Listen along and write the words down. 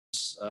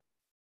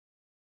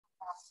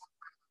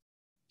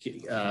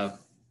let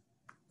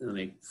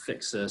me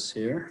fix this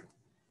here.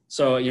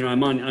 So,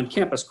 I'm on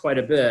campus quite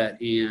a bit,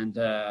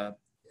 and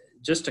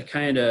just to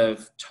kind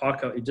of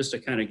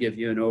give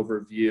you an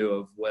overview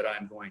of what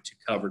I'm going to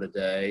cover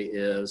today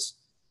is,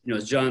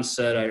 as John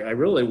said, I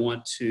really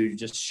want to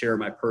just share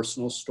my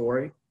personal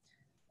story.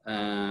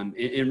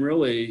 And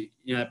really,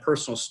 that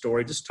personal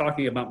story, just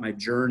talking about my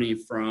journey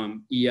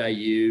from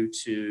EIU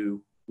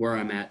to where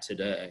I'm at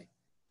today.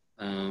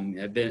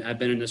 I've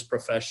been in this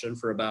profession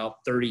for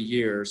about 30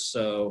 years,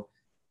 so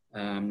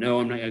no,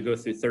 I'm not going to go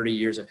through 30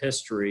 years of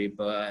history,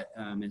 but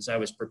as I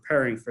was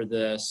preparing for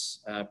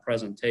this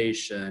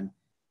presentation,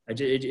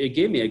 it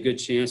gave me a good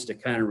chance to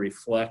kind of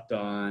reflect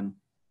on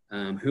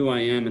who I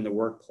am in the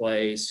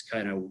workplace,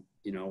 kind of,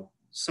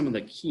 some of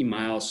the key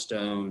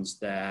milestones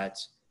that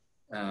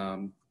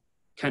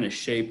kind of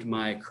shaped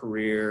my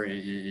career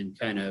and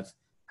kind of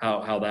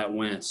how that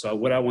went. So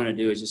what I want to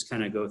do is just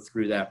kind of go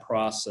through that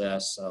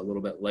process a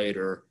little bit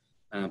later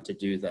to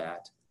do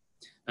that.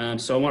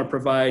 So I want to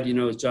provide,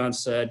 as John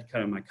said,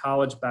 kind of my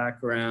college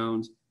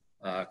background,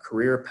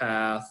 career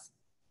path,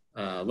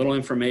 a little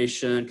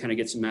information, kind of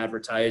get some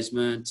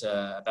advertisement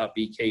about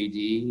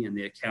BKD and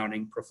the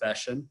accounting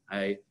profession.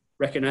 I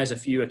recognize a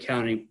few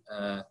accounting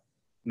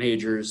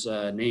majors'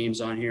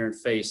 names on here and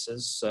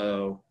faces,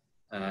 so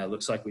it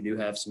looks like we do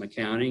have some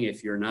accounting.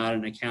 If you're not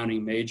an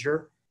accounting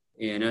major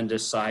and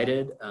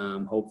undecided,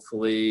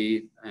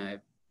 hopefully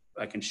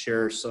I can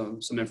share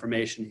some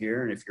information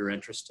here, and if you're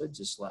interested,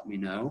 just let me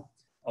know.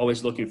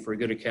 Always looking for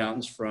good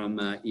accountants from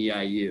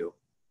EIU.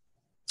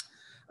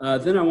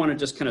 Then I want to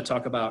just kind of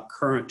talk about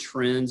current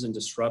trends and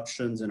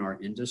disruptions in our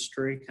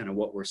industry, kind of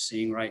what we're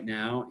seeing right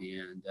now,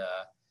 and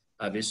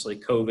obviously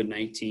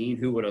COVID-19.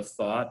 Who would have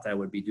thought that I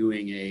would be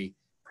doing a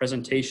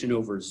presentation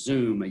over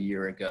Zoom a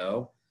year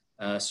ago?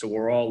 So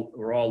we're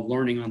all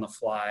learning on the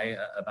fly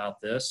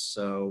about this.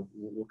 So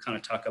we'll kind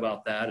of talk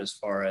about that as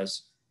far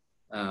as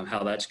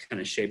how that's kind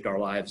of shaped our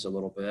lives a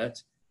little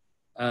bit.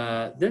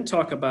 Then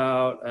talk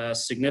about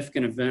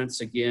significant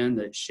events, again,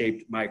 that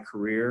shaped my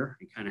career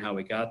and kind of how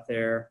we got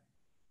there.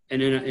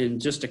 And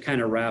just to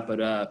kind of wrap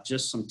it up,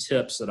 just some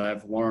tips that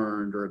I've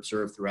learned or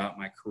observed throughout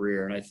my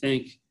career. And I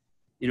think,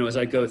 as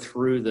I go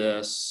through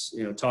this,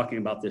 talking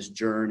about this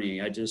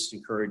journey, I just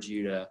encourage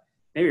you to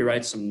maybe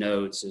write some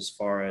notes as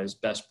far as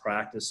best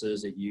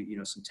practices that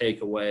some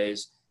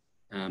takeaways.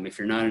 If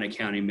you're not an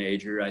accounting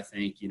major, I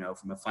think,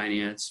 from a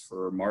finance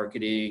for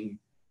marketing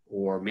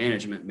or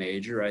management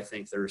major, I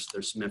think there's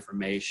some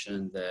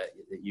information that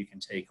you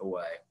can take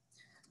away.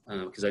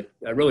 Because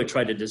I really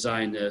tried to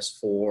design this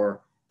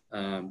for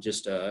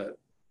just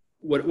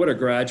what a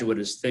graduate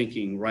is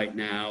thinking right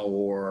now,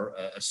 or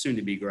a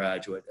soon-to-be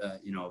graduate,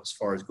 as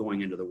far as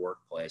going into the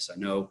workplace. I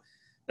know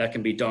that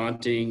can be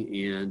daunting,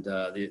 and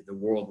the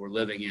world we're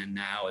living in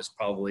now has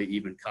probably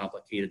even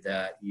complicated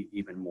that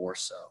even more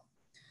so.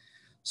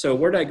 So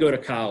where did I go to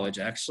college?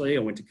 Actually, I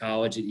went to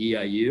college at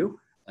EIU,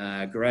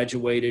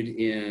 graduated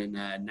in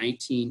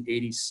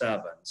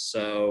 1987.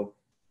 So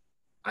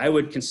I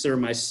would consider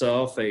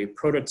myself a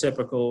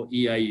prototypical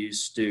EIU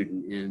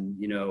student. And,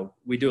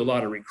 we've done a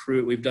lot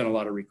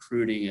of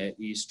recruiting at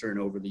Eastern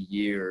over the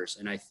years.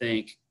 And I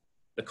think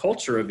the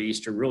culture of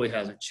Eastern really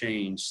hasn't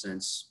changed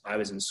since I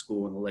was in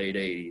school in the late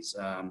 80s.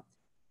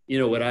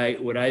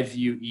 What I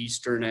view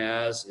Eastern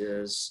as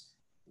is,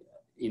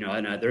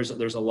 and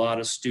there's a lot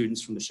of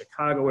students from the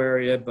Chicago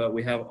area, but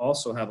we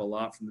also have a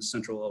lot from the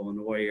Central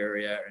Illinois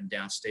area and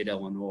downstate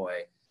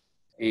Illinois.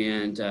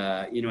 And,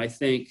 I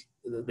think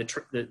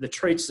the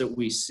traits that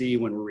we see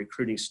when we're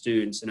recruiting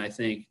students, and I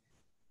think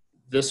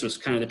this was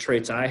kind of the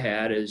traits I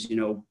had, is,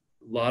 a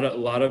lot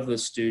of the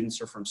students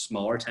are from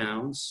smaller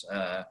towns,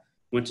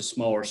 went to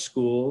smaller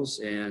schools,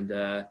 and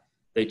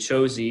they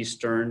chose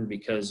Eastern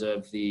because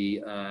of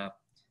the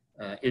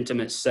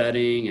intimate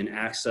setting and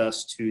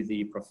access to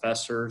the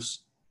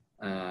professors,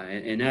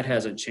 and that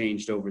hasn't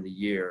changed over the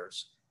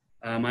years.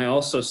 I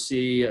also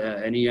see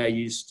an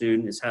EIU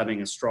student as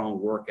having a strong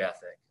work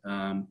ethic.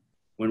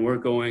 When we're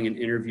going and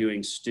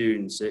interviewing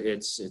students,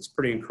 it's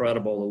pretty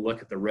incredible to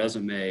look at the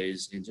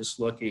resumes and just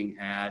looking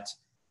at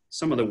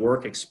some of the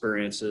work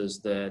experiences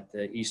that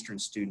the Eastern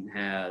student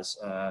has.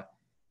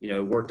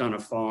 Worked on a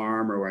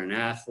farm, or an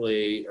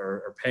athlete,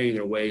 or paying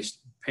their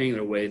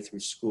way through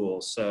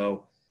school.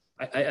 So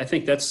I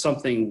think that's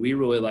something we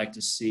really like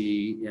to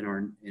see in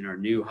our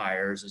new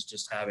hires, is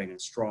just having a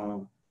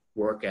strong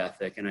work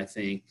ethic. And I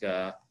think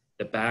the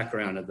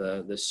background of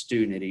the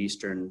student at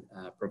Eastern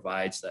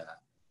provides that.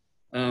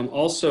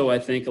 Also, I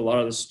think a lot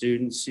of the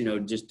students,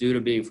 just due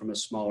to being from a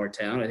smaller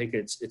town, I think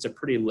it's a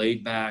pretty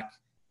laid back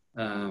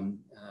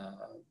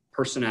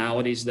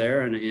personalities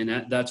there,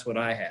 and that's what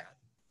I had.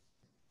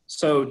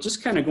 So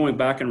just kind of going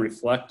back and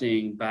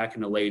reflecting back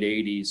in the late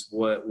 80s,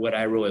 what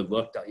I really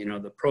looked at,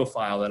 the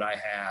profile that I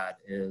had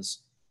is,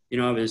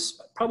 I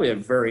was probably a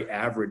very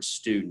average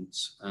student.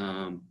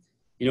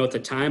 At the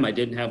time, I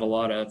didn't have a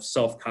lot of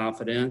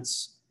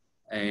self-confidence.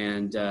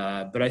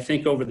 But I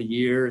think over the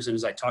years, and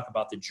as I talk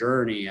about the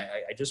journey,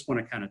 I just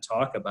want to kind of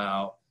talk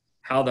about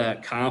how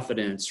that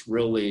confidence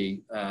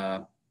really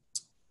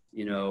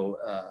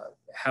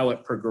how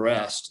it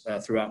progressed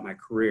throughout my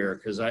career.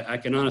 Because I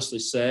can honestly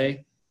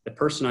say the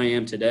person I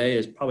am today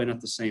is probably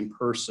not the same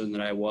person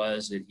that I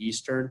was at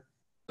Eastern,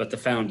 but the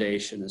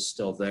foundation is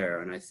still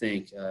there. And I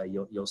think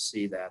you'll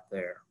see that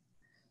there.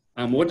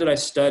 What did I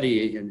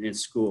study in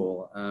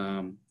school?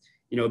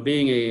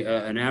 Being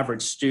an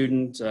average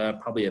student,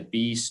 probably a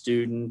B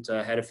student,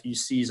 had a few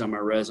C's on my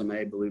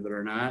resume, believe it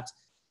or not.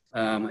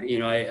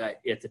 I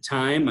at the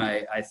time,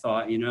 I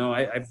thought,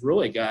 I've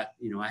really got,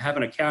 I have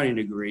an accounting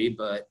degree,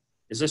 but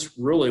is this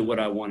really what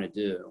I want to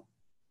do?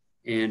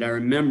 And I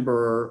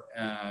remember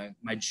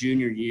my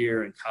junior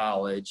year in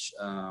college,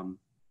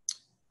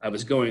 I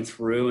was going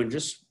through and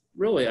just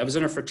really, I was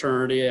in a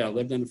fraternity. I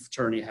lived in a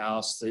fraternity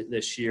house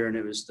this year, and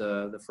it was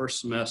the first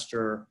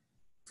semester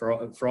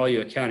for all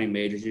you accounting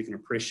majors. You can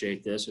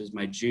appreciate this. It was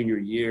my junior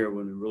year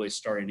when we were really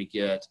starting to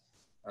get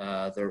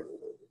the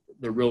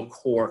real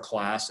core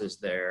classes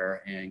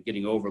there and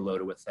getting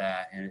overloaded with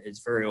that. And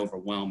it's very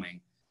overwhelming.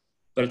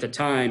 But at the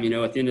time,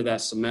 at the end of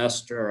that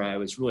semester, I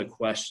was really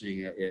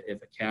questioning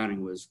if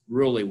accounting was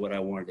really what I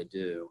wanted to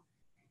do.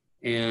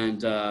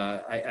 And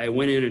I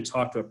went in and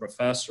talked to a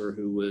professor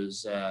who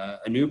was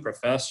a new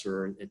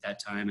professor at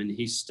that time. And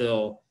he's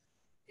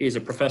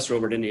a professor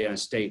over at Indiana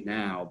State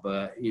now,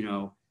 but,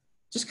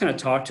 just kind of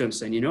talked to him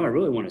saying, I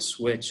really want to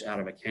switch out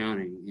of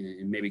accounting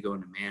and maybe go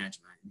into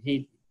management.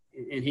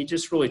 And he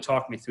just really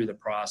talked me through the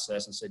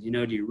process and said, do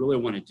you really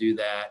want to do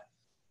that?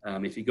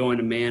 If you go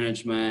into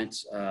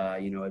management,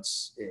 you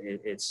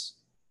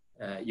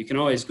can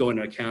always go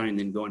into accounting and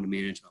then go into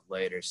management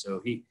later. So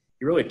he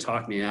really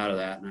talked me out of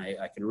that. And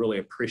I can really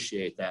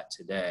appreciate that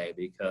today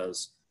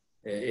because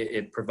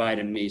it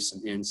provided me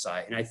some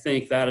insight. And I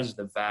think that is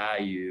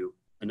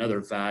another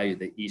value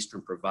that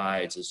Eastern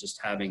provides is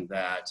just having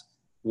that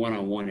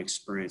one-on-one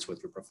experience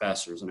with your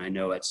professors. And I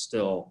know it's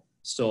still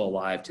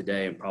alive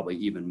today and probably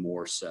even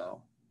more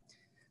so.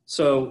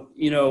 So,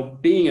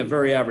 being a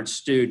very average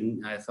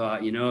student, I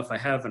thought, if I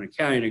have an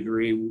accounting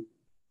degree,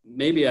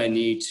 maybe I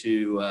need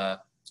to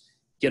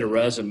get a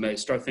resume,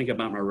 start thinking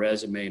about my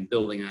resume and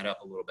building that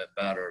up a little bit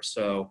better.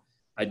 So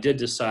I did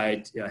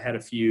decide, I had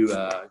a few,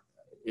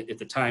 at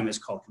the time it's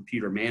called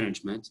computer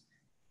management,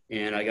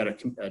 and I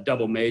got a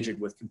double majored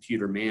with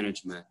computer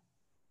management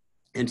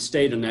and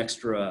stayed an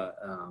extra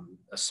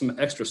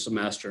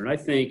semester. And I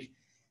think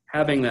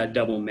having that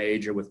double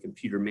major with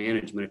computer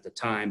management at the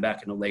time,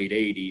 back in the late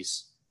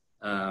 80s,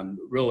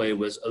 really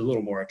was a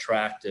little more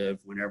attractive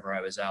whenever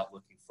I was out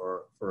looking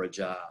for a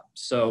job.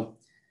 So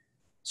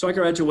I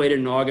graduated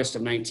in August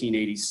of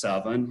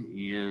 1987,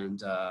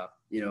 and a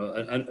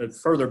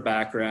further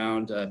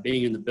background,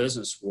 being in the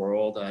business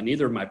world,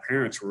 neither of my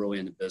parents were really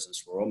in the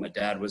business world. My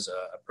dad was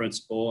a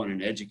principal and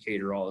an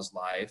educator all his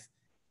life,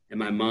 and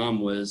my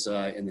mom was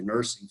in the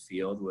nursing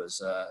field, was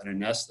an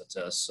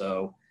anesthetist.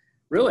 So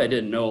really, I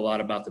didn't know a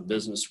lot about the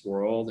business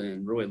world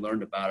and really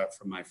learned about it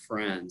from my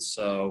friends.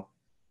 So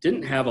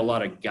didn't have a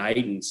lot of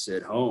guidance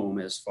at home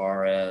as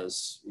far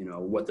as,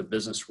 what the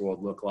business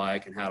world looked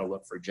like and how to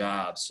look for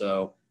jobs.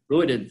 So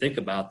really didn't think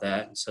about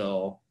that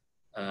until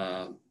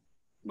the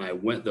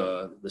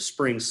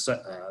spring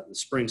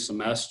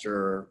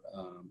semester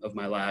of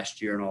my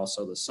last year and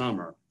also the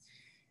summer.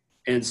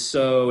 And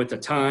so at the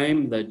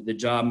time, the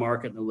job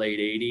market in the late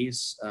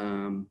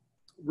 80s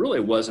really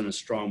wasn't a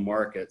strong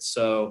market.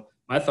 So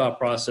my thought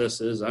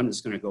process is I'm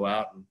just going to go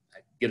out and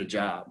get a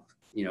job,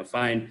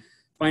 find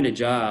a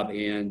job.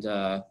 And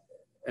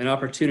an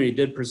opportunity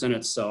did present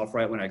itself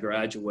right when I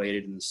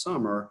graduated in the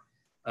summer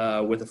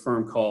with a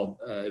firm called,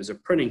 it was a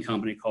printing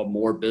company called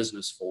More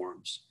Business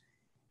Forms.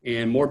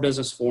 And More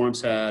Business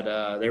Forms they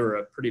were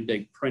a pretty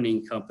big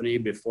printing company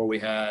before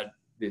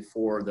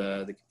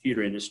the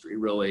computer industry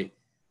really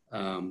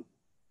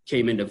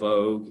came into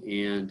vogue,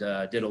 and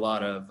did a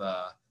lot of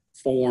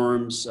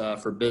forms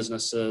for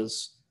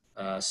businesses.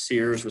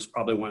 Sears was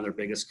probably one of their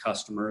biggest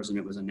customers, and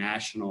it was a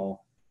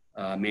national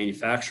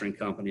manufacturing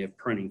company of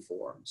printing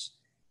forms.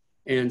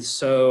 And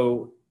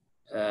so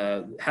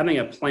having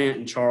a plant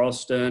in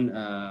Charleston,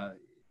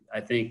 I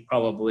think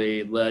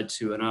probably led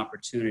to an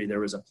opportunity.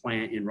 There was a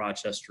plant in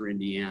Rochester,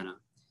 Indiana.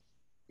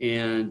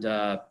 And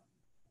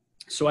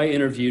so I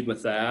interviewed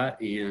with that,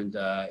 and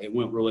it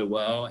went really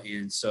well.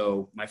 And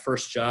so my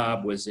first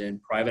job was in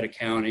private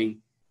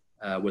accounting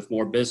with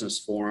More Business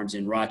Forms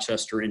in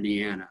Rochester,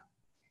 Indiana.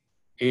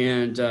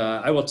 And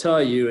I will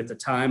tell you, at the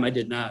time,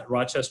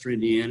 Rochester,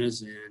 Indiana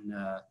is in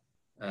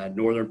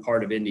northern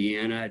part of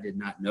Indiana. I did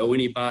not know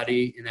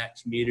anybody in that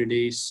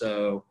community.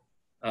 So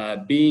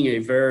being a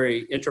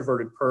very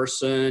introverted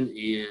person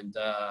and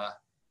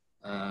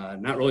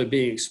not really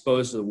being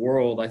exposed to the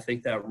world, I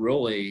think that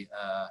really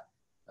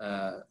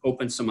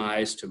opened some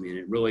eyes to me, and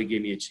it really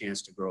gave me a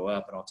chance to grow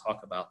up. And I'll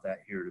talk about that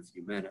here in a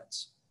few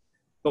minutes.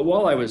 But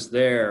while I was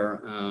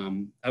there,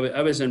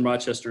 I was in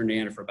Rochester,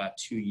 Indiana for about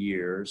 2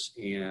 years.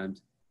 And,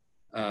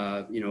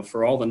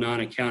 for all the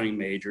non-accounting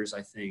majors,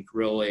 I think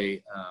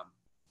really,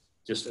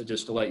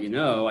 just to let you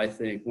know, I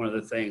think one of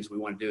the things we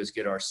want to do is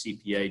get our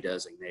CPA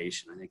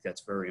designation. I think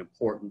that's very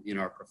important in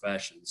our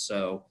profession.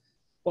 So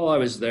while I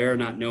was there,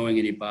 not knowing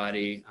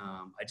anybody,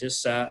 I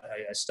just sat,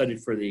 I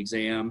studied for the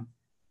exam,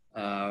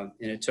 and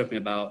it took me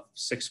about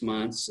 6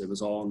 months. It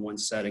was all in one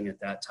setting at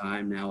that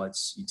time. Now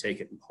you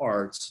take it in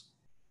parts.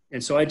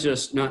 And so I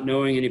just, not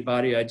knowing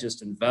anybody, I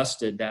just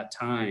invested that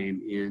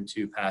time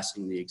into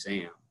passing the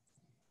exam.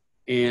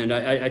 And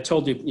I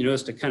told you,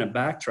 just to kind of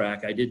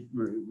backtrack, I did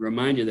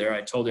remind you there,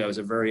 I told you I was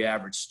a very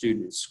average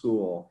student at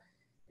school.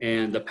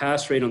 And the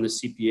pass rate on the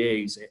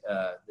CPA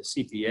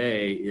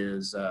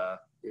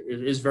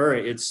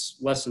it's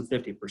less than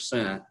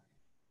 50%.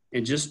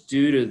 And just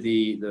due to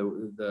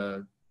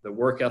the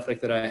work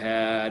ethic that I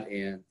had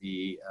and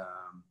the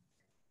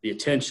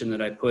attention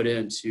that I put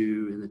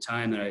into and the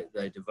time that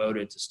I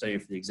devoted to studying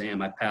for the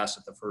exam, I passed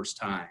it the first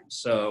time.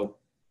 So,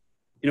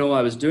 while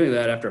I was doing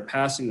that, after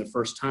passing the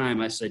first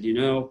time, I said,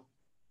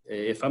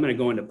 if I'm going to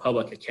go into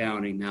public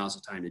accounting, now's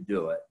the time to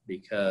do it,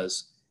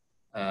 because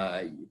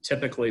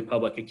typically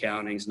public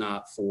accounting is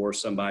not for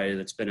somebody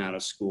that's been out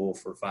of school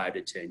for 5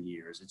 to 10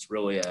 years. It's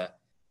really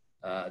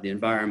the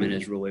environment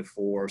is really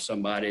for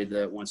somebody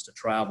that wants to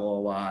travel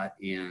a lot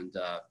and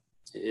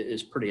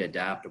is pretty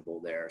adaptable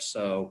there.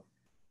 So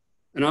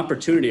an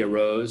opportunity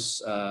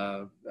arose.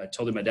 I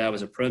told him my dad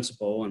was a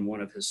principal, and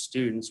one of his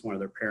students, one of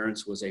their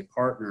parents, was a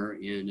partner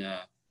in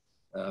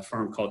a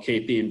firm called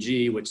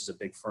KPMG, which is a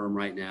big firm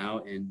right now.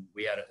 And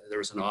there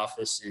was an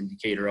office in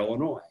Decatur,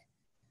 Illinois.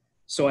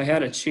 So I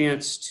had a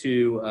chance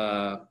to,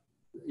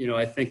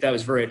 I think that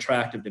was very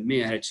attractive to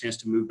me. I had a chance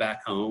to move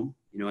back home.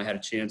 I had a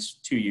chance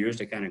 2 years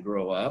to kind of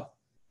grow up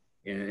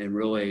and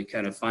really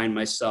kind of find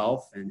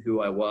myself and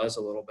who I was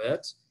a little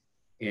bit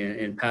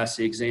and pass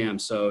the exam.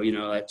 So,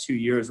 that 2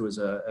 years was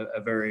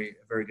a very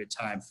good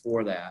time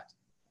for that.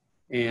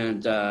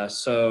 And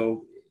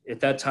so at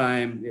that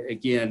time,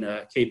 again,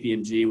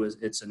 KPMG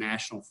it's a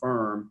national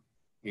firm,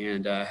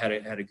 and had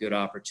a good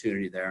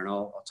opportunity there. And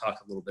I'll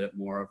talk a little bit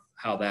more of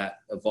how that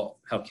evolved,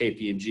 how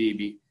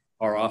KPMG,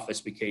 our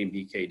office, became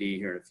BKD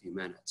here in a few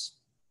minutes.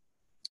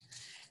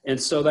 And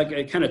so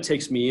that kind of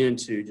takes me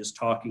into just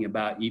talking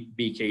about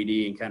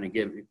BKD and kind of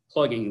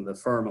plugging the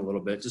firm a little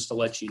bit, just to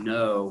let you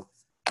know,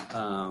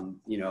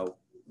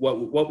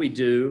 what we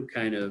do,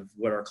 kind of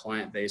what our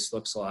client base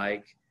looks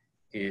like,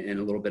 and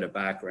a little bit of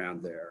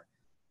background there.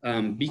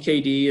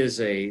 BKD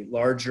is a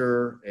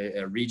larger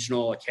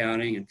regional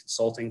accounting and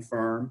consulting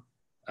firm.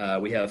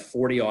 We have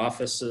 40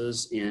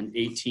 offices in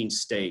 18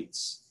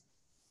 states.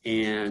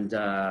 And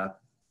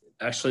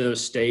actually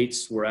those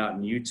states were out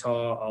in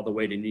Utah all the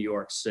way to New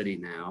York City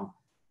now.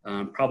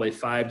 Probably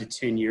 5 to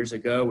 10 years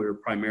ago, we were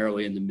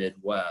primarily in the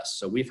Midwest.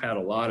 So we've had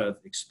a lot of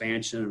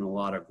expansion and a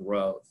lot of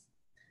growth.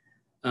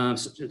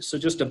 So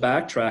just to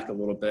backtrack a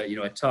little bit,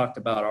 I talked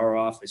about our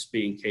office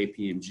being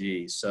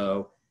KPMG.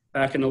 So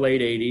back in the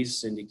late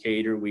 80s in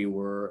Decatur, we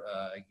were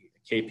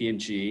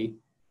KPMG.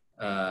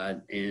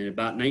 In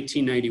about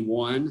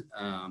 1991,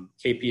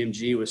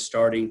 KPMG was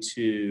starting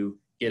to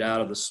get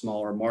out of the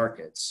smaller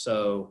markets.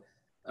 So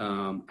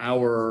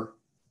our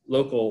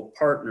local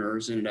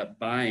partners ended up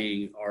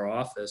buying our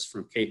office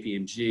from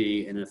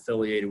KPMG and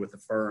affiliated with a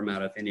firm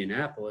out of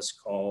Indianapolis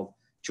called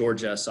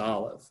George S.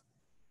 Olive.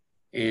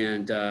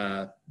 And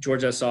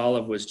George S.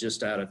 Olive was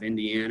just out of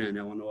Indiana and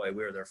Illinois.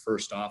 We were their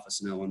first office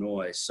in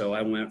Illinois. So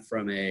I went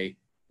from a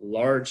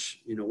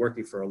large,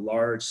 working for a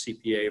large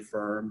CPA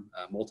firm,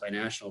 a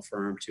multinational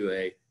firm, to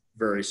a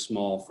very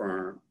small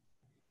firm.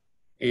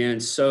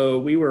 And so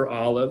we were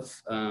Olive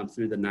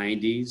through the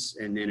 90s.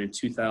 And then in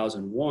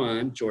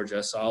 2001, George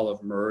S.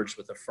 Olive merged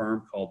with a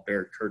firm called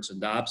Baird, Kurtz &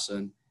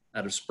 Dobson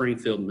out of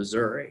Springfield,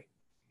 Missouri.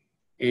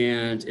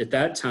 And at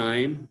that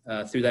time,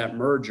 through that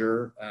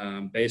merger,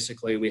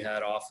 basically we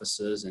had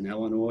offices in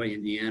Illinois,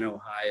 Indiana,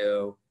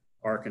 Ohio,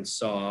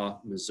 Arkansas,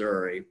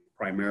 Missouri,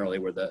 primarily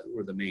were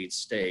the main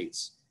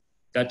states.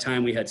 At that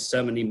time, we had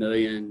 $70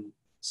 million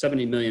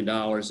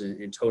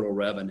in total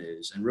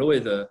revenues. And really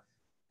the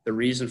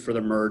reason for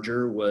the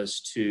merger was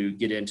to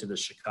get into the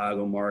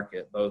Chicago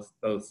market. Both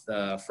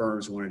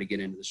firms wanted to get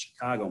into the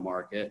Chicago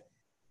market,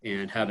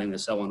 and having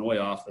this Illinois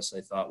office,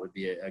 I thought, would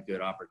be a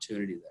good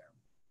opportunity there.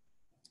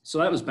 So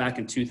that was back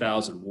in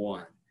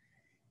 2001.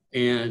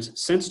 And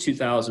since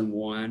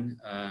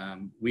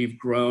 2001, we've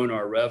grown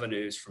our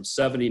revenues from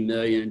 70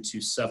 million to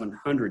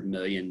 700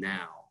 million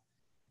now.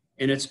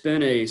 And it's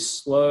been a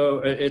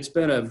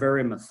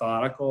very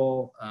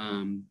methodical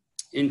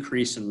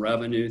increase in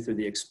revenue through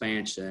the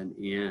expansion.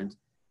 And,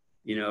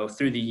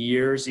 through the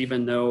years,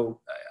 even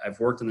though I've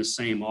worked in the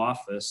same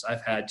office,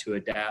 I've had to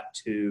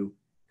adapt to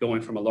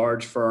going from a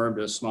large firm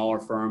to a smaller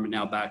firm and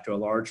now back to a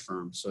large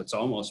firm. So it's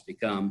almost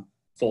become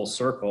full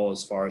circle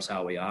as far as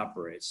how we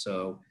operate.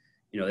 So,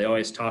 they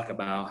always talk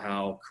about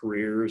how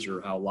careers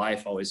or how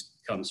life always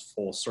comes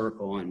full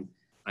circle. And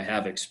I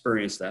have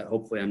experienced that.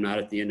 Hopefully I'm not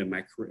at the end of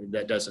my career.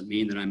 That doesn't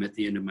mean that I'm at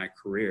the end of my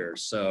career.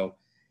 So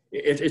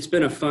it's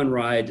been a fun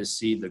ride to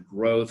see the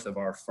growth of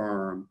our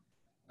firm.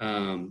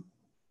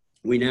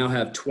 We now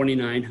have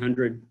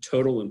 2,900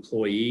 total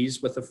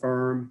employees with the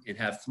firm and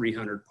have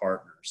 300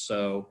 partners.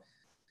 So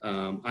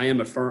I am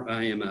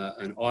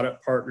an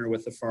audit partner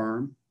with the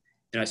firm.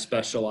 and I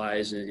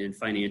specialize in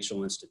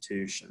financial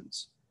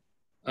institutions.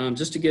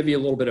 Just to give you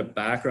a little bit of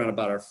background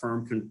about our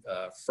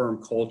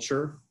firm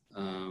culture,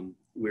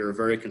 we're a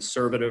very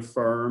conservative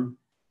firm.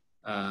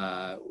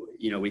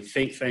 We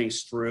think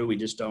things through. We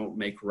just don't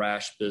make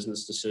rash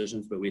business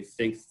decisions, but we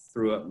think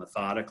through it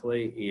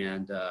methodically.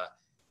 And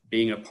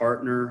being a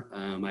partner,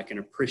 I can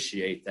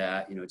appreciate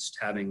that, just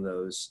having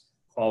those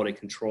quality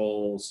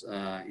controls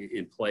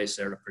in place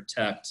there to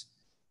protect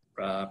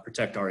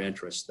our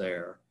interests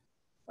there.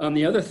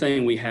 The other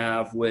thing we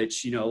have,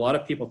 which, a lot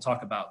of people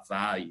talk about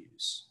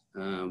values.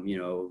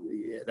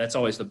 That's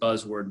always the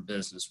buzzword in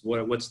business.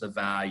 What's the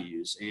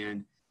values?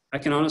 And I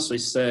can honestly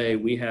say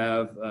we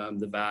have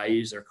the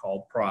values. They're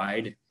called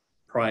PRIDE.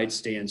 PRIDE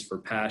stands for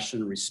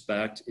passion,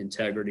 respect,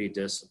 integrity,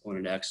 discipline,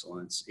 and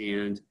excellence.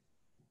 And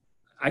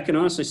I can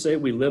honestly say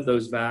we live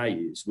those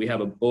values. We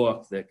have a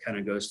book that kind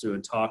of goes through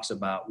and talks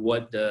about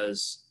what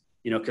does,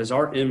 because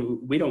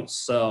we don't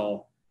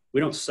sell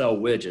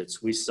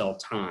widgets, we sell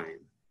time.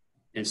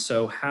 And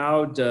so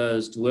how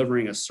does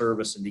delivering a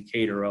service in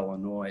Decatur,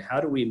 Illinois,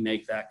 how do we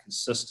make that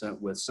consistent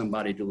with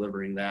somebody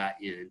delivering that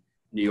in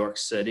New York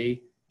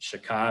City,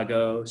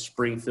 Chicago,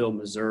 Springfield,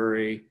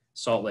 Missouri,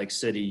 Salt Lake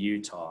City,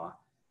 Utah?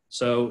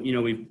 So,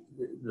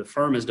 the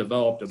firm has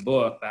developed a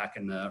book back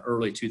in the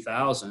early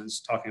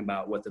 2000s talking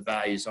about what the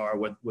values are,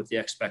 what the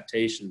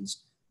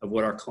expectations of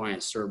what our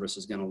client service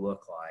is going to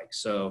look like.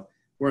 So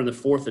we're in the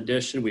 4th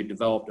edition. We've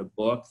developed a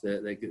book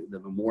that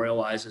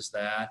memorializes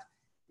that.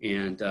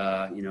 And,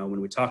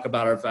 when we talk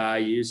about our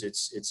values,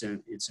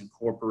 it's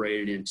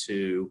incorporated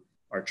into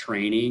our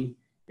training.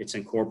 It's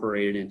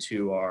incorporated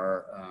into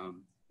our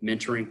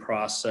mentoring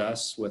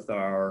process with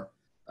all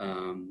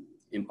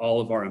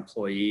of our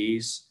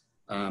employees.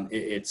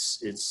 It's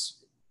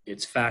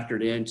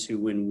factored into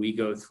when we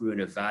go through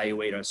and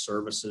evaluate our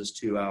services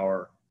to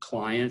our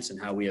clients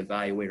and how we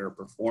evaluate our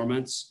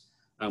performance.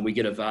 We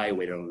get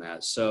evaluated on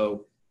that.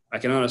 So I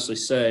can honestly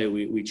say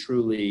we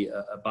truly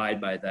abide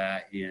by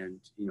that, and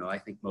I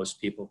think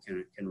most people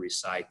can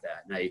recite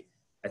that. And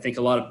I think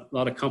a lot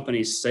of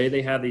companies say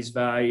they have these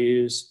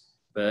values,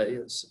 but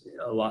it's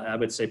a lot. I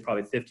would say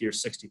probably 50 or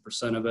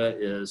 60% of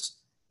it is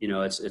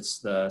it's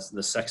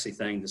the sexy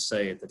thing to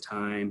say at the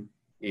time,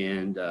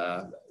 and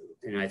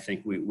I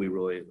think we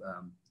really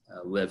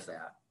live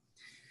that.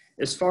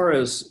 As far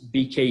as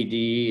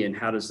BKD and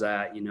how does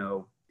that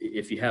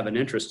if you have an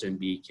interest in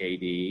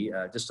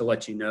BKD, just to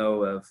let you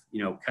know of,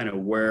 kind of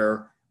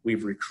where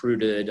we've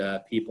recruited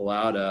people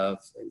out of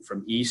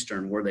from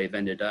Eastern, where they've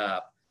ended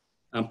up.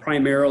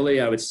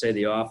 Primarily, I would say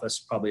the office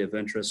probably of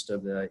interest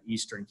of the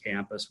Eastern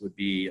campus would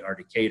be our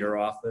Decatur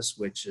office,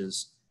 which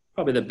is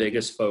probably the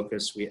biggest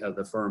focus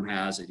the firm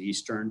has at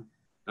Eastern.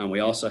 We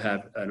also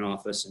have an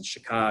office in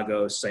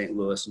Chicago, St.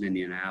 Louis, and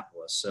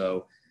Indianapolis.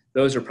 So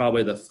those are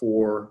probably the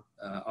 4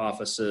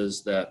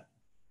 offices that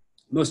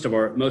most of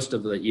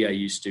the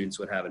EIU students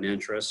would have an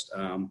interest.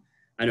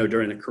 I know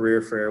during the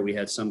career fair, we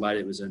had somebody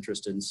that was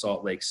interested in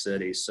Salt Lake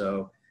City.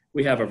 So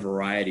we have a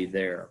variety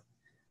there.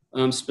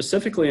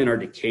 Specifically in our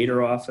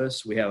Decatur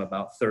office, we have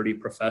about 30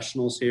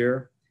 professionals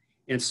here.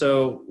 And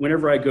so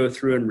whenever I go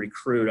through and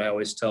recruit, I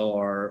always tell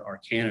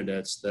our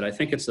candidates that I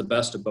think it's the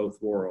best of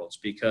both worlds,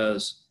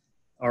 because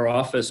our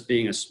office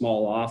being a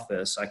small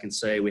office, I can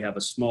say we have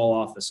a small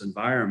office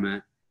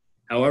environment.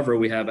 However,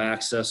 we have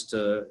access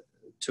to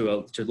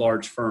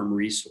large firm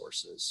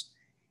resources,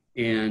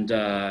 and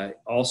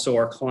also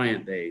our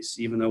client base.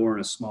 Even though we're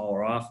in a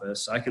smaller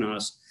office,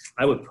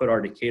 I would put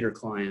our Decatur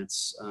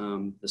clients,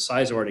 the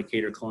size of our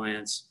Decatur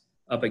clients,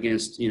 up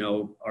against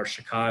our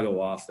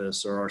Chicago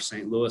office or our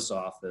St. Louis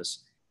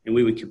office, and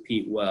we would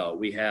compete well.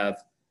 We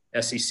have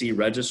SEC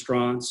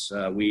registrants.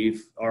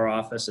 Our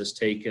office has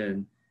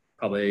taken,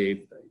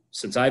 probably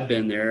since I've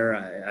been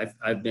there,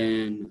 I've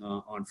been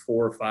on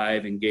 4 or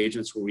 5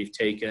 engagements where we've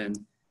taken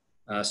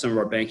some of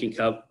our banking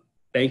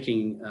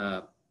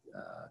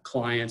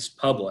clients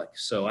public.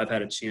 So I've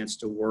had a chance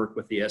to work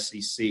with the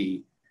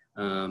SEC,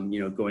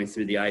 going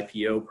through the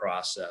IPO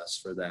process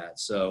for that.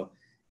 So,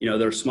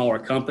 they're smaller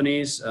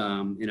companies.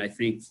 And I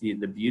think the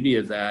beauty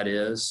of that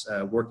is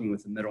working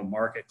with the middle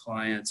market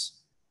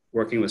clients,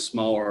 working with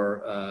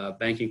smaller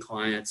banking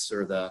clients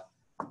or the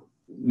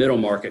middle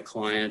market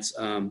clients.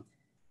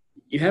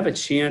 You have a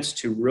chance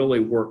to really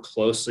work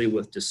closely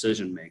with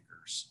decision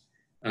makers.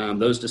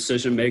 Those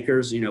decision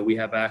makers, we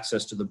have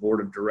access to the board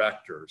of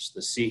directors,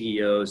 the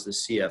CEOs, the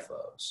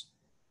CFOs.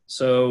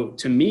 So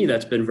to me,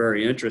 that's been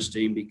very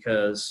interesting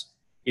because,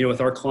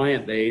 with our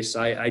client base,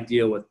 I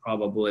deal with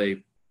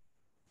probably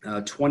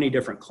 20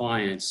 different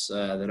clients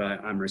that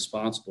I'm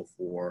responsible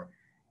for.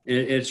 And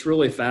it's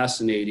really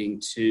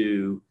fascinating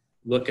to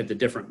look at the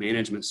different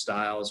management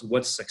styles,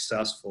 what's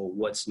successful,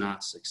 what's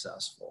not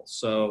successful.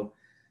 So,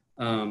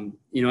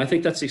 I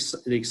think that's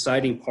the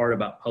exciting part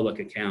about public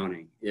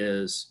accounting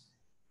is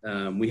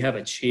we have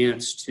a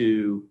chance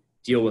to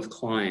deal with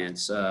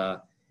clients.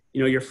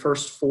 Your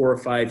first 4 or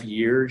 5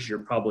 years, you're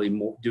probably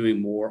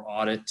doing more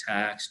audit,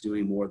 tax,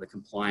 doing more of the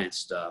compliance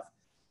stuff.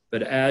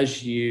 But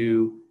as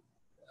you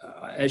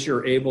as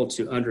you're able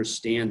to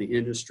understand the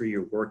industry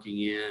you're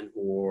working in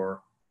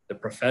or the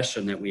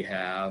profession that we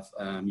have,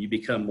 you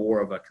become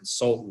more of a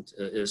consultant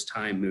as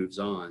time moves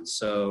on.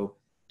 So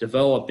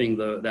developing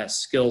that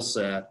skill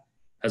set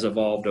has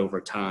evolved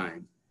over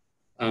time.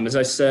 As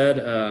I said,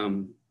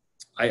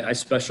 I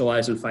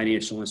specialize in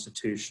financial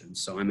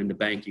institutions, so I'm in the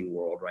banking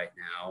world right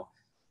now.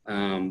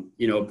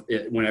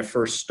 When I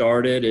first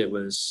started, it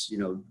was,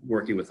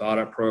 working with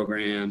audit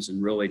programs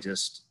and really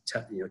just,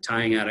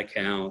 tying out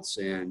accounts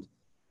and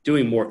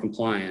doing more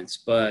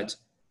compliance. But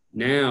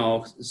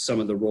now some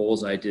of the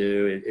roles I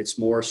do, it's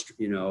more,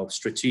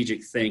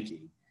 strategic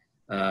thinking.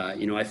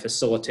 I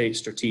facilitate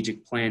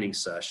strategic planning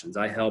sessions.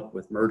 I help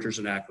with mergers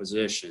and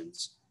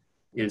acquisitions.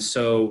 And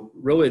so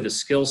really the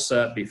skill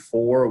set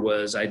before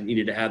was I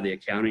needed to have the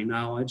accounting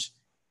knowledge.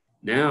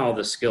 Now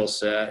the skill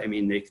set,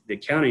 the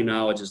accounting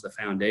knowledge is the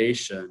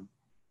foundation.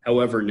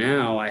 However,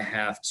 now I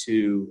have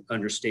to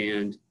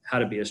understand how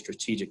to be a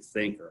strategic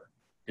thinker.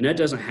 And that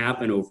doesn't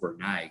happen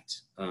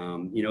overnight.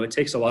 It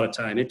takes a lot of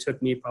time. It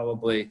took me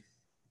probably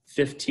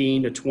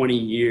 15 to 20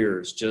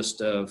 years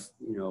just of,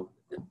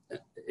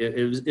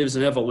 it was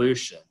an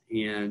evolution.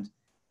 And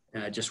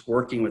just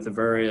working with the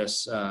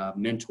various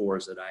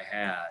mentors that I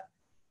had,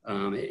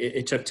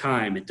 it took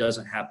time. It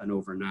doesn't happen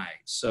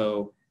overnight.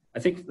 So I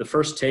think the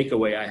first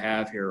takeaway I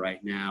have here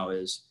right now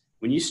is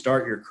when you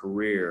start your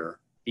career,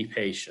 be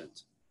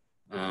patient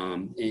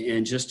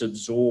and just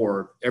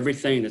absorb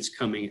everything that's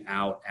coming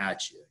out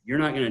at you. You're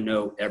not going to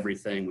know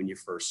everything when you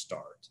first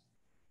start.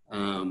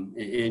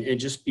 And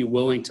just be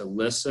willing to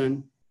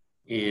listen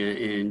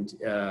and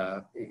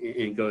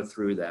go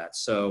through that.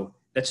 So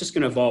that's just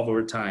going to evolve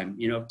over time.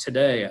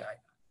 Today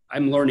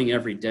I'm learning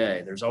every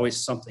day. There's always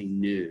something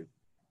new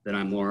that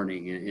I'm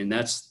learning. And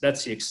that's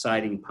the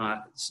exciting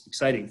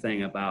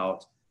thing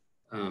about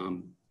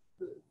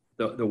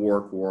the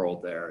work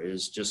world there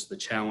is just the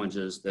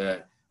challenges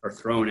that are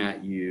thrown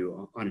at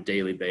you on a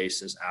daily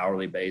basis,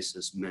 hourly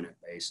basis, minute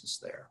basis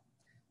there.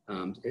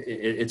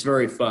 It's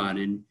very fun.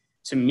 And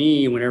to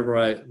me, whenever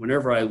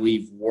I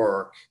leave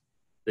work,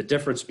 the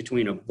difference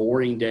between a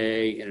boring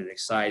day and an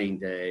exciting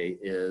day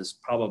is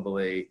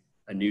probably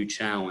a new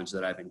challenge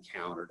that I've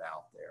encountered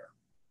out there.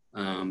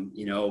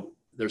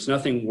 There's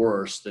nothing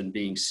worse than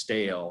being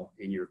stale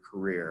in your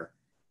career.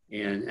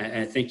 And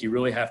I think you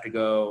really have to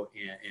go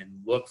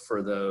and look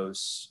for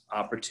those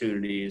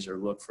opportunities or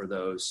look for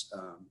those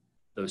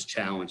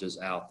challenges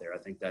out there. I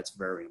think that's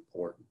very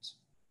important.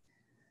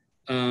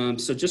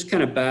 So just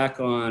kind of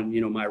back on,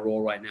 my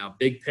role right now,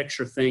 big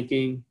picture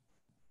thinking,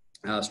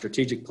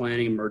 strategic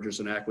planning, mergers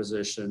and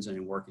acquisitions,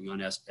 and working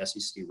on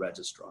SEC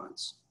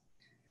registrants.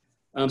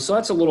 So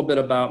that's a little bit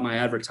about my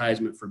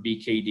advertisement for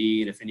BKD.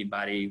 And if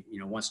anybody,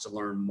 wants to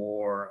learn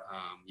more,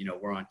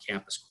 we're on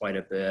campus quite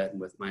a bit. And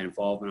with my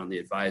involvement on the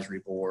advisory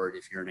board,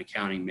 if you're an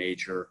accounting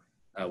major,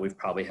 we've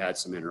probably had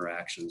some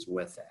interactions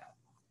with that.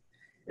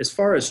 As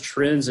far as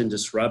trends and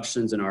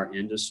disruptions in our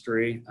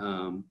industry,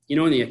 in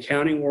the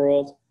accounting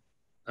world,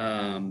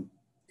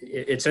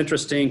 it's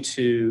interesting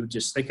to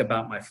just think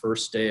about my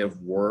first day of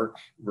work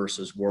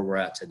versus where we're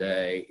at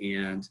today.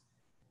 And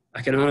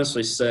I can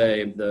honestly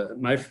say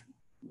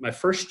my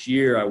first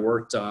year I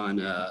worked on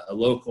a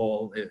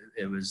local,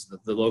 it was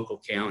the local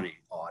county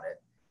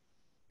audit.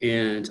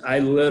 And I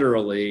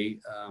literally,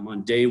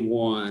 on day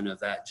one of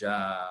that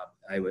job,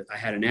 I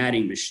had an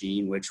adding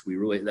machine, which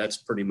that's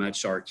pretty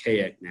much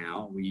archaic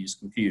now. We use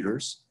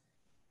computers.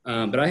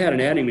 But I had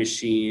an adding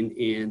machine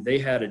and they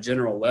had a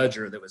general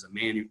ledger that was a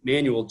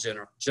manual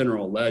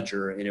general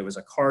ledger. And it was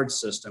a card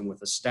system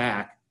with a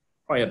stack,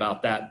 probably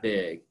about that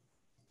big.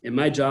 And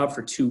my job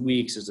for 2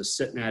 weeks is to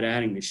sit in that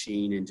adding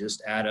machine and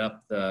just add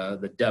up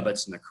the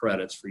debits and the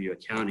credits for you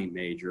accounting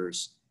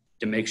majors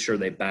to make sure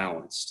they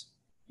balanced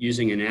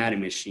using an adding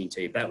machine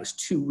tape. That was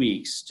 2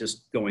 weeks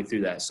just going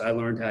through that. So I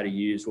learned how to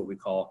use what we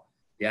call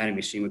the adding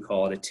machine. We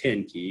call it a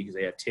 10 key because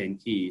they have 10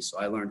 keys. So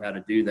I learned how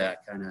to do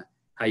that, kind of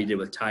how you did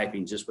with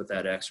typing, just with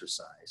that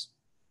exercise.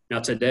 Now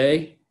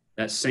today,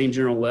 that same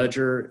general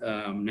ledger,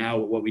 now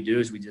what we do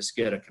is we just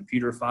get a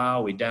computer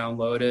file, we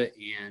download it,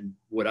 and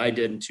what I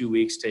did in 2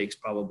 weeks takes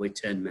probably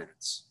 10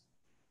 minutes.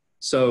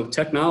 So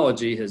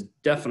technology has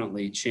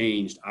definitely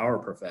changed our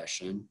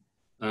profession.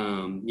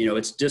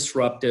 It's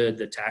disrupted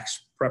the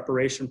tax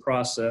preparation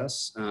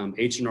process.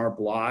 H&R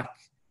Block,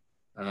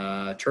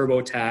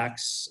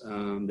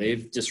 TurboTax,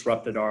 they've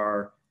disrupted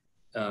our,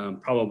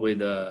 probably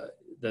the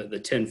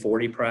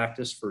 1040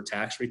 practice for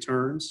tax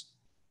returns.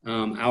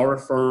 Our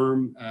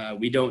firm,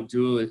 we don't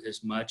do it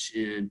as much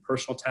in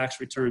personal tax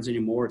returns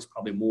anymore. It's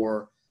probably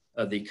more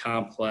of the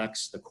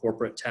complex, the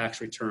corporate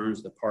tax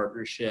returns, the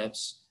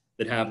partnerships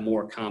that have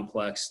more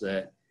complex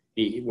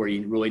where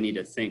you really need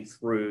to think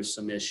through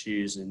some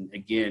issues and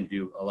again,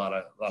 do a lot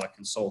of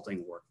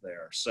consulting work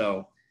there.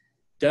 So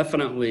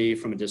definitely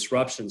from a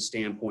disruption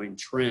standpoint,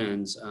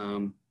 trends,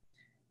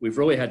 we've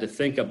really had to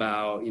think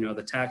about,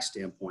 the tax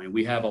standpoint.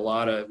 We have a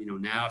lot of,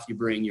 now if you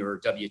bring your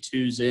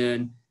W-2s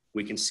in,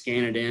 we can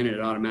scan it in and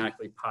it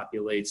automatically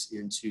populates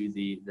into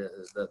the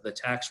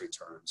tax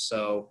return.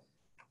 So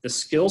the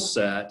skill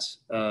set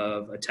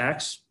of a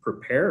tax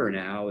preparer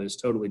now is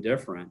totally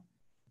different.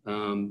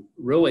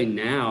 Really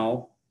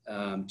now,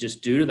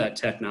 just due to that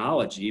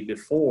technology,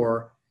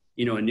 before,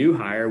 a new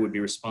hire would be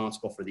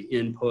responsible for the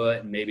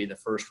input and maybe the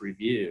first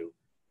review.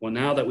 Well,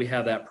 now that we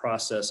have that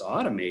process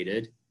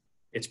automated,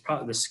 it's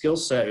probably the skill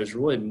set is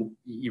really,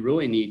 you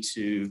really need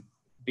to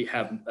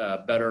have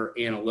better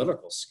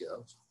analytical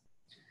skills.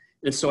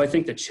 And so I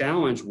think the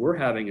challenge we're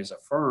having as a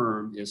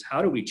firm is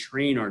how do we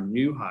train our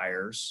new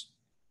hires?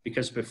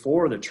 Because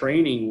before, the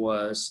training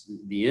was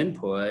the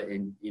input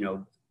and,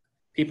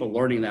 people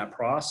learning that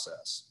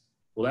process.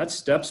 Well, that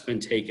step's been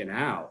taken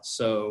out.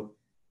 So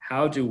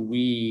how do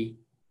we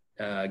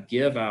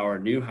give our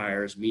new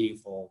hires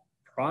meaningful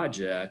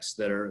projects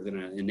that are going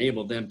to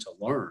enable them to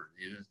learn?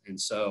 And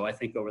so I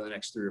think over the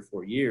next 3 or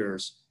 4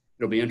 years,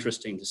 it'll be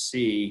interesting to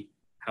see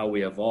how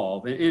we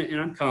evolve. And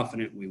I'm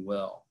confident we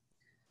will.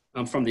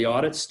 From the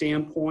audit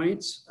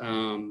standpoint,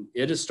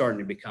 it is starting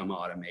to become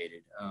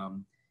automated.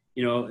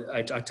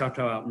 I talked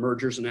about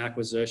mergers and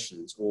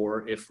acquisitions,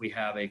 or if we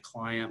have a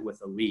client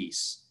with a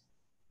lease.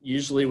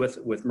 Usually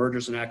with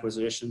mergers and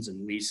acquisitions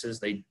and leases,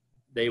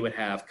 they would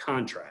have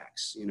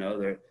contracts.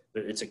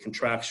 It's a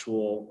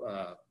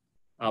contractual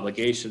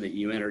obligation that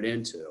you entered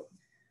into.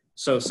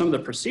 So some of the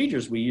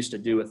procedures we used to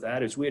do with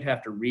that is we'd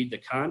have to read the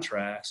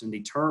contracts and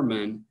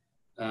determine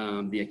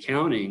the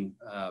accounting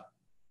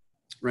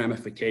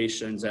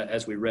ramifications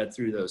as we read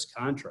through those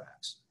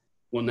contracts.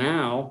 Well,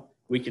 now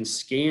we can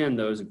scan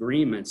those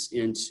agreements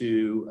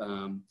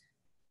into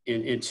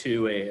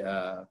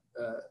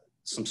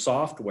some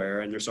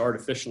software, and there's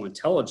artificial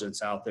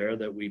intelligence out there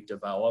that we've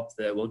developed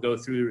that will go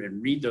through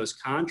and read those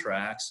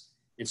contracts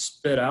and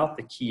spit out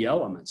the key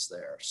elements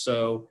there.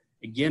 So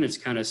again, it's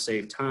kind of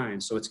saved time.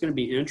 So it's going to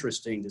be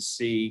interesting to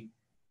see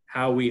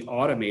how we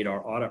automate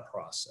our audit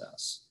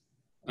process.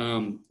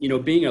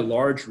 Being a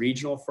large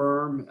regional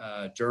firm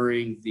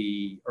during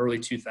the early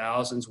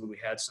 2000s when we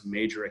had some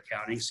major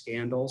accounting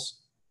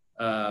scandals,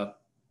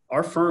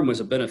 our firm was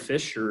a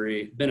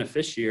beneficiary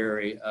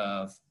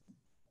of,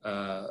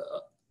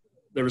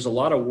 there was a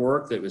lot of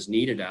work that was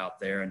needed out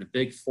there, and the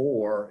Big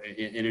Four,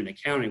 in an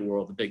accounting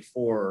world, the Big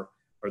Four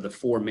are the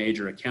 4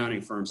 major accounting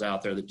firms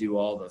out there that do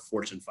all the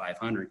Fortune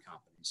 500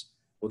 companies.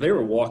 Well, they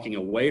were walking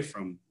away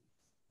from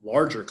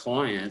larger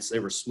clients. They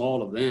were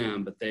small to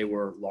them, but they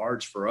were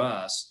large for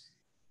us.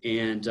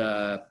 And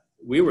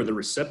we were the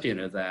recipient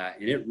of that.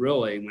 And it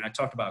really, when I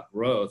talked about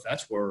growth,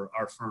 that's where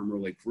our firm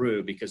really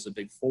grew, because the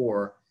Big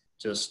Four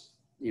just,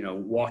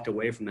 walked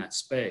away from that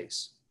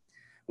space.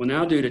 Well,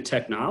 now due to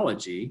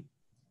technology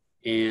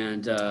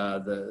and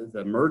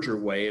the merger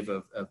wave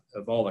of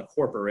all the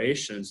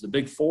corporations, the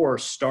Big Four they're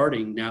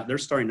starting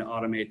to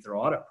automate their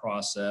audit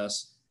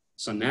process.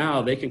 So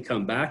now they can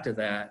come back to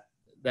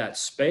that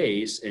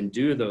space and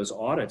do those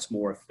audits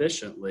more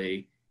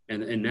efficiently.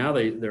 And now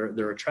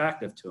they're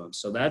attractive to them.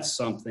 So that's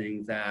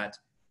something that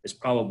is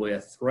probably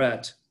a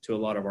threat to a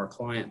lot of our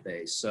client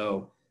base.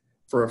 So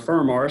for a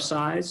firm our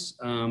size,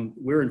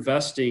 we're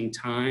investing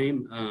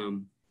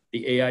time.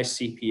 The AI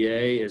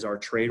CPA is our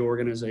trade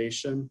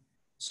organization.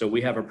 So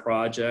we have a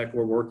project.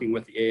 We're working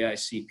with the AI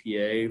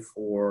CPA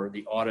for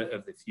the audit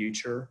of the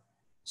future.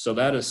 So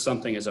that is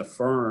something as a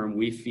firm,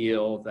 we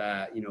feel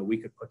that, we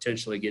could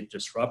potentially get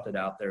disrupted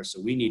out there.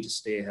 So we need to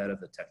stay ahead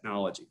of the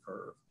technology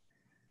curve.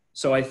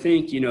 So I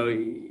think,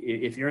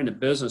 if you're in the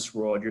business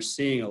world, you're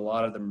seeing a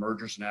lot of the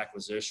mergers and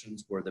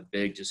acquisitions where the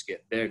big just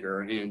get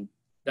bigger. And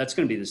that's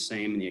going to be the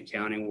same in the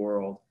accounting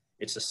world.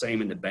 It's the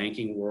same in the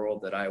banking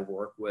world that I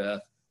work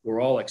with.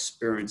 We're all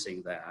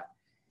experiencing that.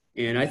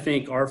 And I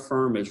think our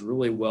firm is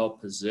really well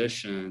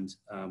positioned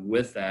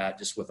with that,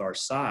 just with our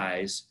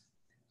size.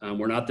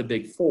 We're not the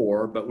Big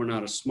Four, but we're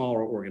not a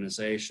smaller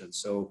organization.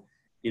 So,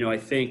 I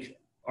think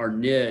our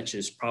niche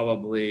is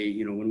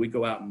probably, when we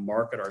go out and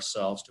market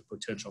ourselves to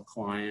potential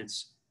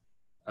clients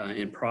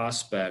and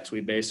prospects, we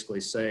basically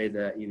say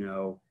that,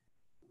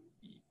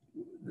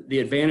 the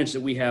advantage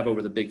that we have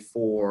over the Big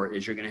Four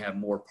is you're going to have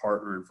more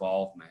partner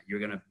involvement. You're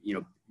going to,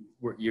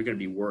 you're going to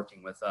be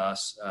working with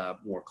us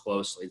more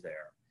closely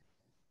there.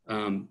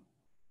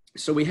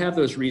 So we have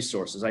those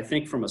resources. I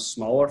think from a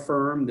smaller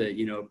firm that,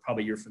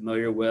 probably you're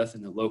familiar with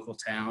in the local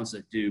towns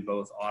that do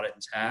both audit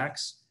and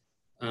tax,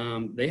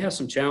 they have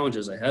some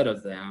challenges ahead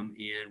of them,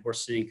 and we're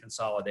seeing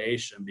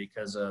consolidation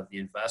because of the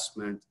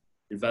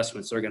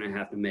investments they're going to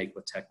have to make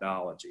with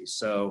technology.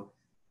 So,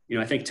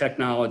 I think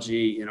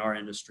technology in our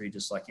industry,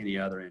 just like any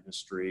other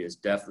industry, is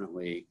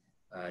definitely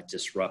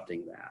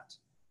disrupting that.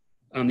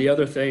 The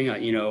other thing,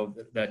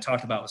 that I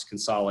talked about was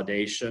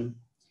consolidation.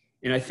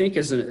 And I think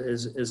as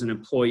an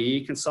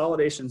employee,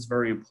 consolidation is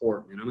very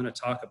important. And I'm going to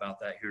talk about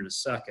that here in a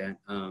second.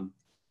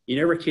 You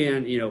never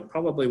can,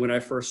 probably when I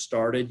first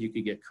started, you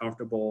could get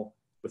comfortable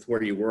with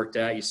where you worked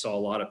at. You saw a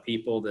lot of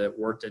people that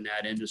worked in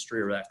that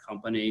industry or that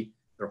company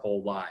their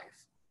whole life.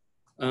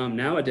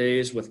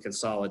 Nowadays, with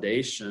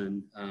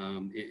consolidation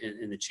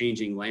in the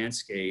changing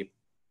landscape,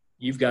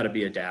 you've got to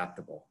be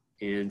adaptable.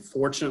 And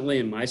fortunately,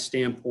 in my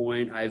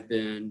standpoint, I've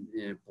been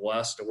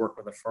blessed to work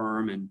with a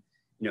firm and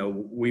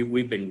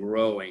we've been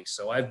growing.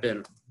 So I've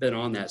been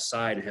on that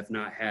side and have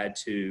not had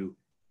to,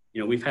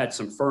 we've had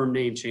some firm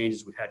name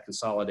changes, we've had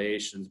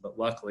consolidations, but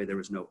luckily there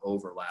was no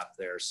overlap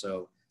there.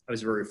 So I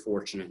was very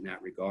fortunate in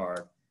that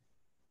regard.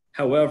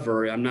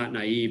 However, I'm not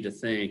naive to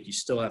think you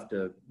still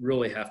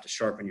really have to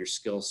sharpen your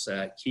skill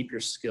set, keep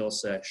your skill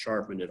set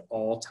sharpened at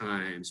all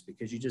times,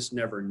 because you just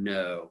never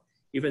know.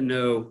 Even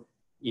though,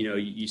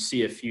 you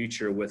see a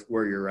future with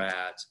where you're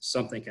at,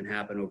 something can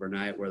happen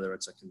overnight, whether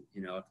it's a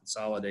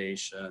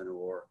consolidation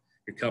or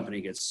your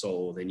company gets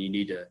sold, and you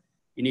need to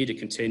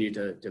continue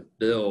to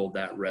build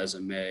that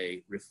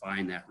resume,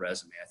 refine that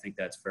resume. I think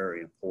that's very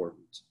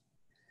important.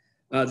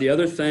 The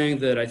other thing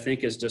that I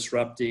think is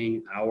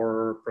disrupting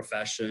our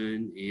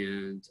profession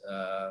and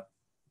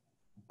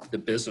the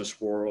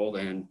business world,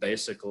 and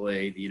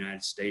basically the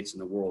United States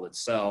and the world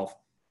itself,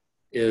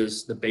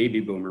 is the baby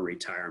boomer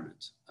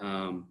retirement.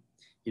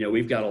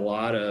 We've got a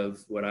lot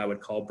of what I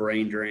would call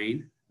brain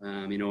drain,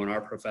 in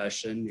our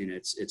profession, and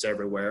it's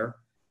everywhere.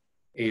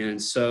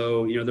 And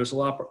so, there's a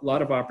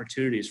lot of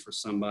opportunities for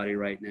somebody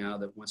right now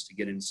that wants to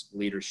get in some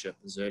leadership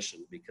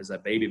positions, because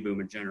that baby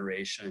boomer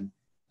generation,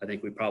 I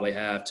think we probably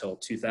have till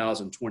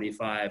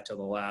 2025, till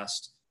the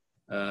last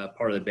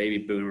part of the baby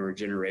boomer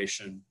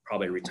generation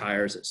probably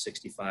retires at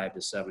 65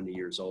 to 70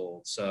 years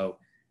old. So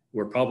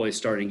we're probably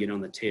starting to get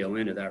on the tail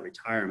end of that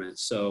retirement.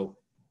 So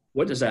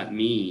what does that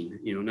mean?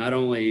 Not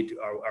only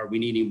are we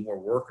needing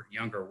more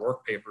younger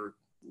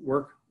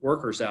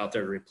workers out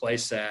there to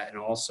replace that, and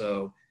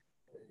also,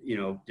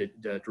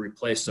 to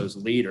replace those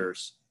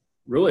leaders.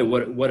 Really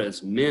what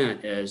it's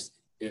meant has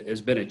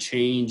been a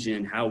change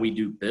in how we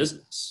do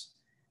business.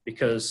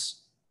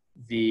 Because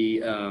the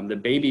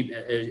baby,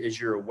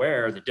 as you're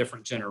aware, the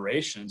different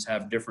generations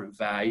have different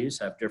values,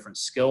 have different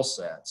skill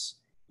sets,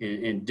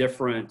 and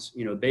different,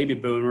 baby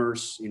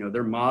boomers,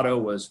 their motto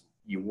was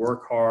you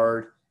work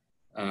hard,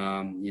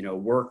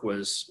 work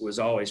was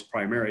always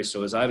primary.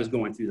 So as I was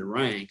going through the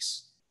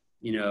ranks,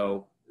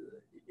 the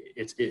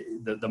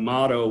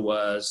motto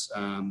was,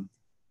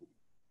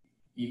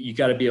 you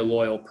got to be a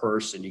loyal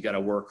person, you got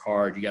to work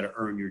hard, you got to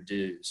earn your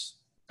dues.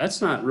 That's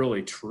not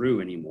really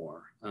true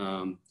anymore.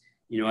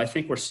 I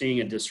think we're seeing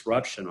a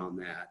disruption on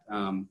that.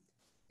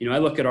 I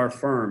look at our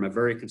firm, a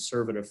very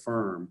conservative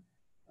firm.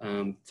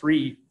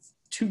 2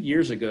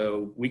 years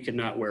ago, we could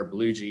not wear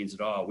blue jeans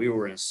at all. We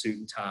were in a suit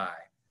and tie.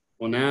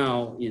 Well,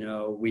 now,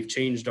 we've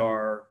changed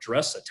our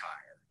dress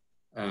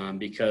attire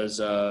because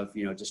of,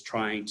 just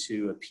trying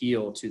to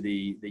appeal to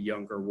the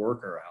younger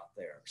worker out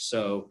there.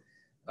 So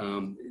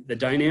the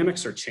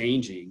dynamics are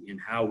changing in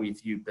how we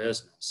view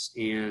business.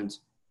 And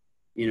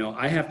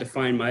I have to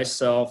find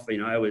myself,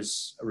 I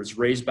was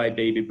raised by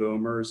baby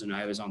boomers, and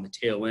I was on the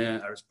tail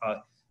end. I was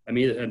probably,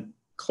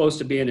 close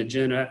to being a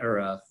Gen X, or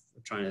I'm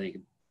trying to think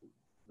of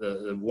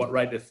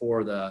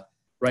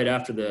right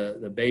after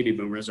the baby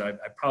boomers. I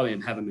probably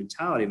have a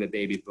mentality of a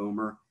baby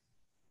boomer.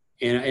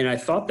 And I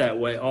thought that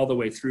way all the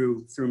way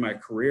through my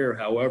career.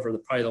 However,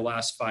 probably the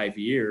last 5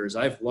 years,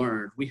 I've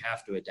learned we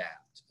have to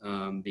adapt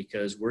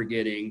because we're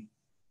getting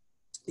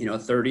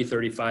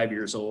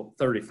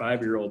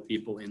 35-year-old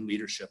people in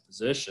leadership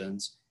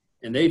positions,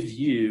 and they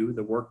view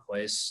the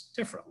workplace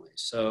differently.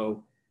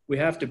 So we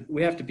have to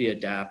be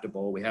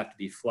adaptable. We have to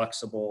be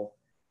flexible.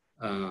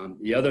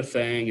 The other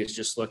thing is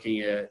just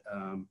looking at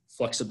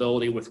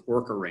flexibility with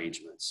work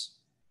arrangements.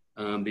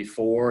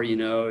 Before, you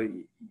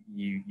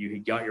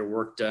got your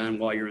work done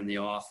while you're in the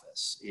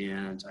office.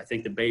 And I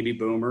think the baby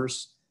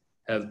boomers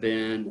have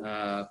been,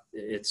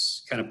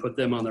 it's kind of put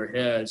them on their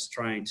heads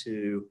trying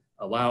to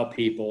allow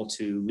people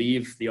to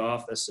leave the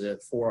office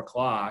at 4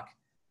 o'clock.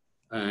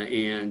 But,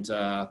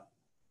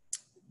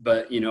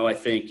 I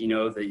think,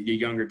 the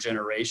younger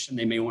generation,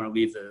 they may want to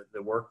leave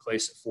the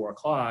workplace at 4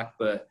 o'clock,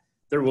 but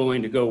they're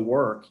willing to go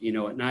work,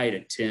 at night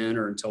at 10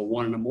 or until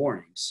 1 in the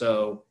morning.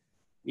 So,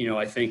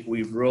 I think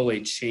we've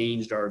really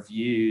changed our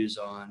views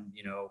on,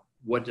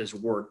 what does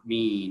work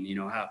mean?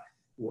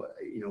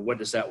 What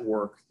does that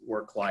work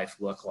life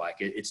look like?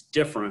 It's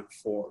different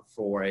for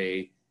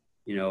a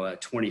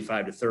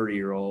 25 to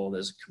 30-year-old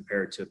as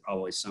compared to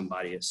probably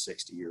somebody at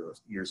 60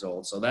 years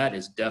old. So that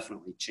has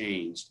definitely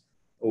changed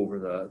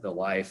over the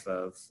life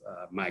of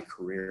my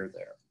career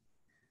there.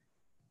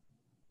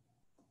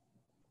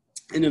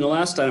 And then the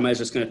last item I was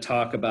just going to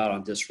talk about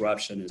on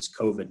disruption is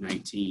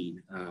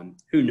COVID-19.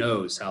 Who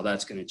knows how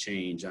that's going to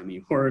change? I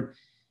mean,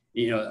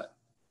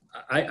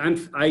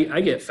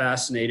 I get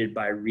fascinated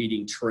by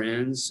reading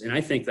trends, and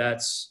I think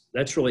that's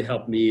really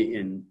helped me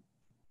in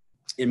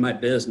my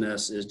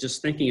business, is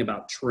just thinking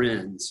about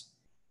trends.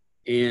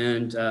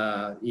 And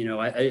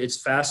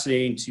it's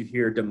fascinating to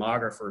hear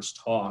demographers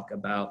talk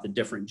about the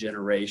different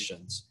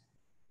generations,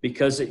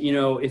 because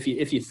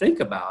if you think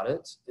about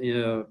it,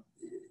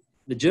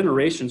 the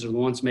generations are the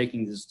ones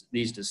making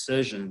these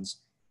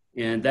decisions,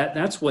 and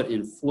that's what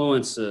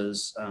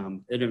influences.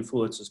 It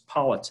influences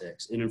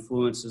politics. It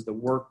influences the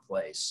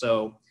workplace.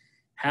 So,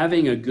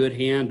 having a good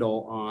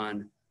handle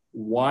on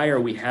why are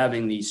we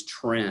having these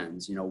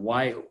trends?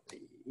 Why?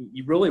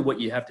 What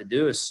you have to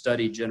do is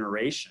study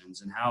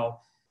generations and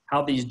how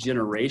how these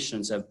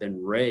generations have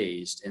been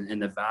raised and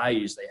the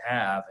values they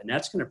have. And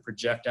that's going to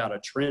project out a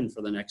trend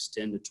for the next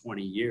 10 to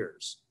 20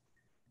 years.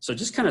 So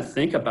just kind of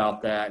think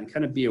about that and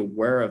kind of be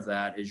aware of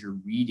that as you're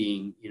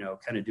reading, you know,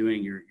 kind of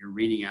doing your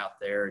reading out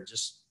there, and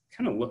just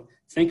kind of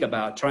think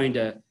about trying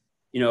to,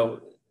 you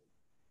know,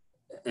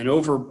 an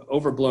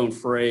overblown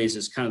phrase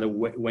is kind of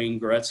the Wayne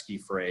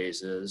Gretzky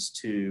phrase, is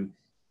to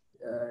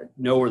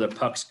know where the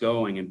puck's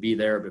going and be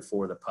there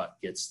before the puck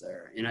gets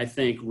there. And I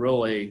think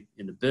really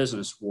in the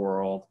business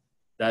world,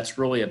 that's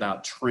really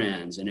about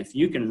trends. And if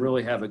you can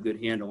really have a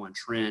good handle on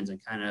trends and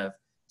kind of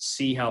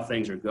see how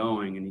things are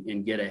going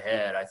and get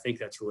ahead, I think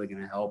that's really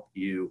going to help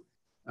you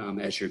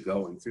as you're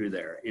going through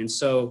there. And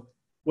so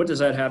what does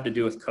that have to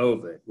do with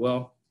COVID?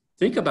 Well,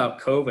 think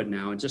about COVID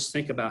now and just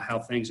think about how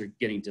things are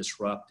getting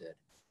disrupted.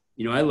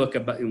 You know, I look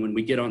about, and when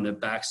we get on the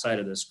backside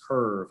of this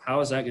curve,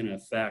 how is that going to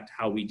affect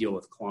how we deal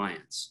with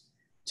clients?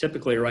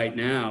 Typically right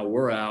now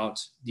we're out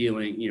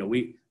dealing, you know,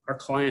 our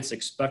clients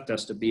expect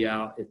us to be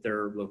out at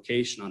their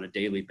location on a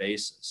daily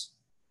basis.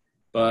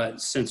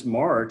 But since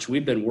March,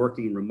 we've been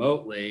working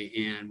remotely,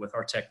 and with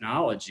our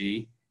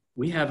technology,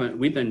 we've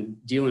been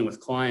dealing with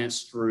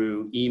clients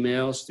through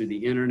emails, through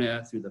the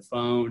internet, through the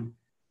phone.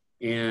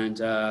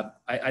 And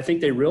I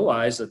think they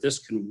realize that this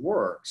can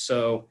work.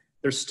 So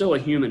there's still a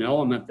human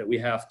element that we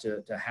have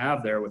to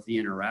have there with the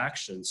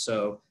interaction.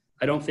 So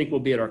I don't think we'll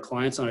be at our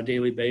clients on a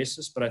daily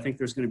basis, but I think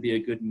there's going to be a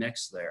good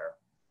mix there.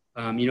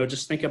 You know,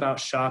 just think about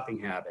shopping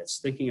habits,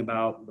 thinking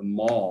about the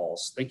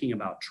malls, thinking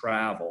about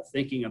travel,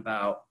 thinking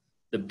about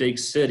the big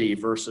city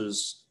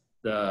versus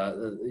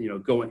the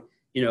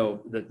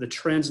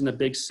trends in the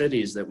big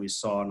cities that we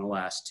saw in the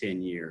last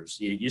 10 years.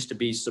 It used to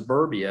be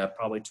suburbia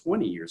probably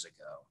 20 years ago.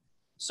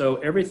 So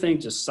everything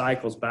just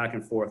cycles back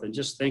and forth, and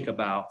just think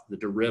about the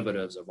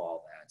derivatives of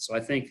all that. So I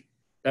think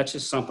that's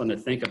just something to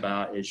think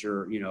about as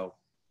you're, you know,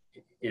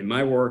 in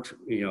my work,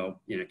 you know,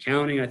 in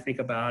accounting, I think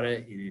about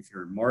it. And if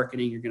you're in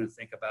marketing, you're going to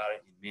think about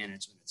it, in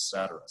management, et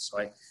cetera. So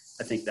I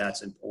think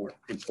that's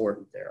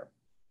important there.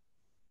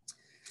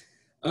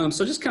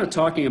 So just kind of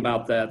talking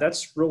about that,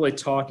 that's really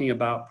talking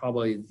about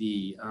probably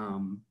the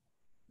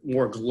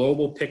more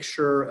global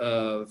picture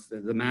of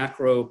the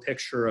macro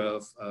picture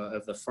of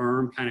the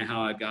firm, kind of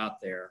how I got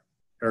there,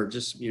 or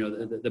just, you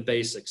know, the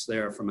basics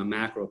there from a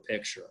macro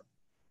picture.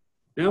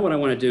 Now what I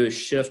want to do is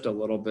shift a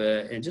little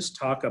bit and just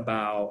talk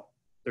about,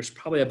 there's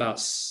probably about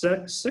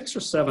six or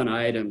seven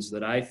items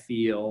that I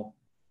feel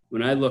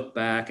when I look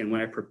back and when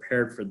I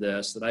prepared for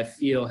this, that I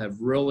feel have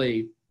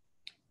really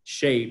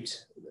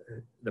shaped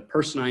the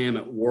person I am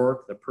at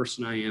work, the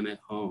person I am at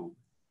home.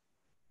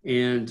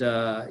 And,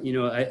 you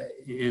know,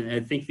 I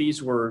think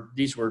these were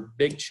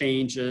big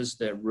changes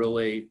that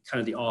really kind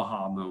of the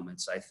aha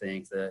moments, I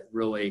think, that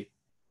really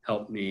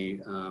helped me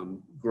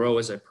grow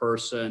as a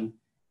person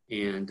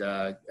and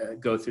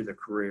go through the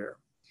career.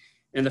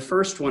 And the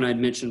first one I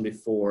mentioned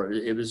before,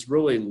 it was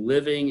really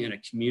living in a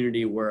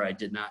community where I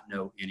did not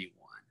know anyone.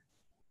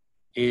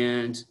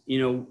 And, you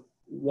know,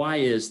 why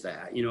is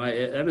that? You know,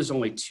 that was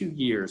only 2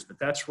 years, but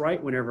that's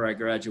right whenever I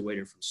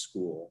graduated from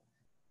school.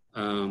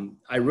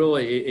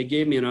 It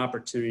gave me an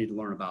opportunity to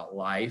learn about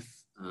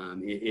life.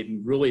 It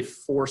really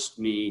forced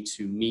me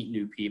to meet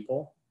new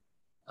people.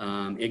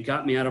 It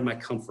got me out of my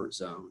comfort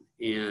zone.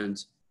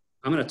 And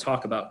I'm going to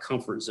talk about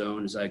comfort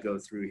zone as I go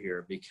through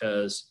here,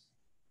 because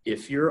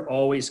if you're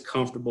always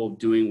comfortable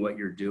doing what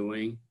you're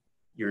doing,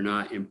 you're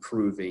not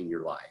improving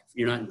your life.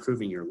 You're not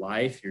improving your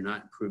life. You're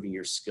not improving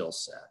your skill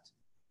set.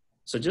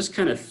 So just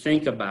kind of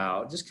think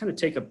about, just kind of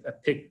take a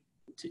pick,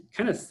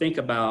 kind of think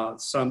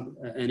about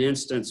an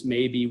instance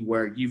maybe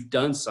where you've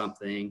done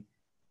something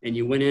and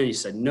you went in and you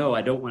said, no,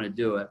 I don't want to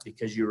do it,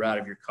 because you were out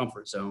of your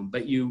comfort zone,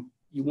 but you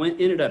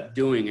ended up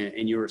doing it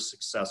and you were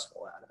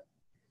successful at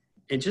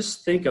it. And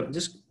just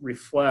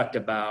reflect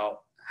about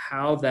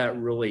how that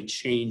really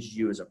changed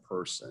you as a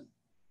person.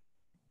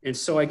 And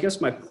so I guess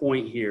my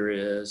point here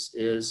is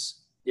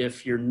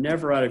if you're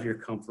never out of your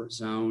comfort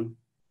zone,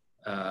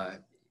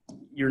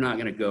 you're not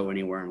going to go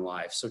anywhere in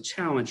life. So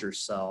challenge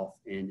yourself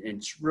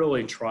and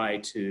really try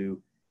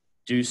to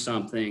do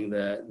something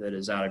that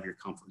is out of your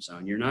comfort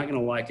zone. You're not going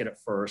to like it at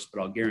first,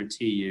 but I'll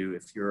guarantee you,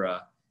 if you're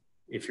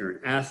an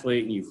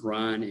athlete and you've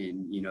run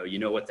and you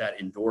know what that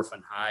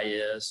endorphin high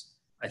is,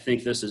 I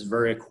think this is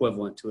very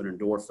equivalent to an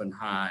endorphin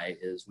high,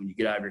 is when you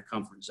get out of your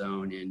comfort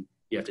zone and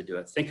you have to do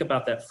it. Think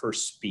about that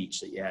first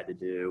speech that you had to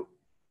do.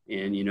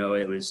 And, you know,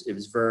 it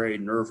was very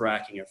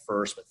nerve-wracking at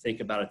first, but think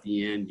about at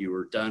the end, you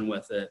were done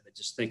with it. But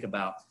just think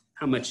about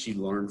how much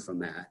you learned from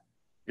that.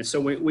 And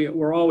so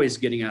we're always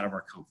getting out of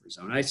our comfort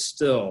zone. I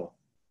still,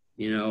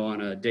 you know,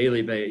 on a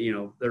daily basis, you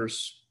know,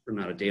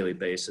 not a daily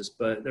basis,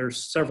 but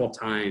there's several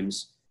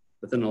times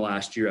within the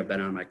last year I've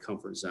been out of my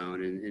comfort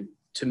zone. And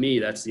to me,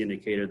 that's the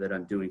indicator that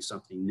I'm doing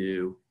something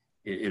new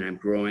and I'm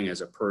growing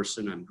as a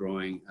person. I'm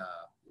growing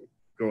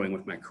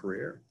with my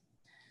career.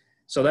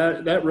 So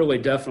that really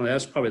definitely,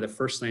 that's probably the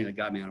first thing that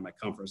got me out of my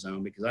comfort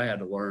zone, because I had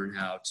to learn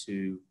how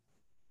to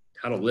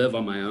live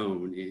on my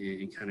own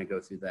and kind of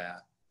go through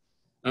that.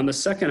 The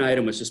second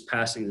item was just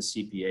passing the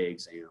CPA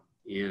exam.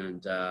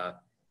 And,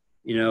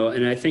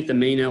 And I think the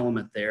main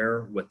element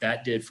there, what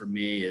that did for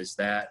me is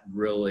that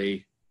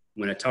really,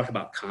 when I talk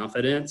about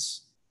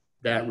confidence,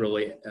 that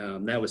really,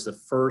 that was the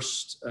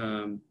first,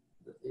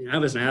 I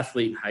was an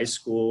athlete in high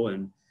school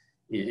and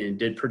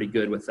did pretty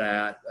good with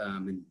that,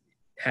 and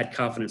had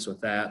confidence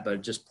with that,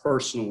 but just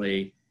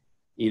personally,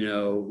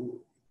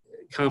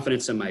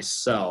 confidence in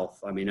myself.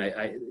 I mean,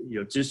 I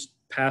just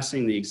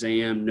passing the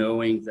exam,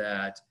 knowing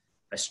that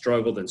I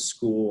struggled in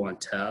school on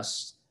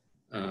tests,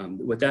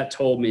 what that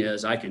told me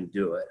is I can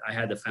do it. I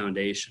had the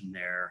foundation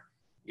there,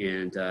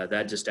 and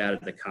that just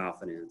added the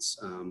confidence.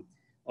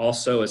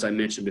 Also, as I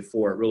mentioned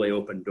before, it really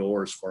opened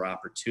doors for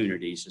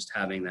opportunities, just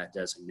having that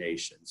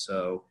designation.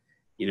 So,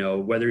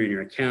 whether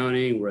you're in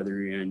accounting, whether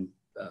you're in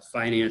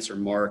finance or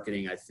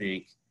marketing, I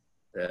think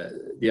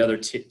the other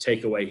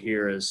takeaway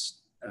here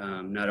is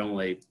not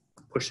only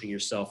pushing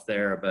yourself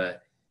there,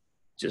 but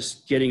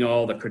just getting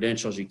all the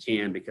credentials you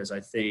can, because I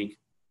think,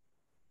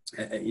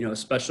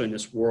 especially in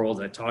this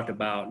world, I talked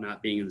about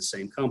not being in the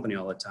same company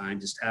all the time,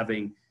 just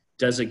having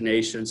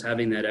designations,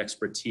 having that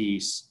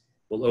expertise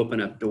will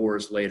open up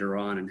doors later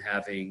on, and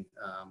having,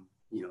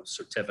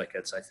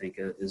 certificates, I think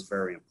is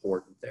very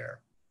important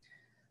there.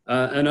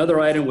 Another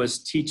item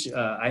was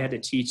I had to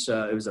teach,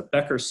 it was a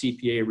Becker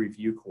CPA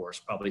review course,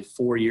 probably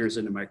 4 years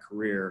into my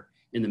career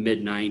in the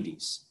mid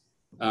 90s.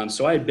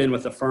 So I had been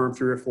with the firm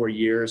 3 or 4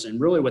 years, and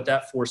really what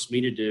that forced me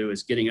to do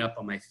is getting up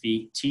on my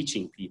feet,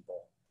 teaching people.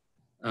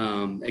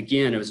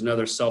 Again, it was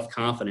another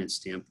self-confidence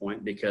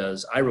standpoint,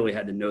 because I really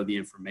had to know the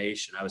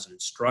information. I was an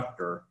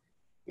instructor,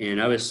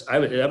 and I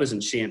was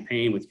in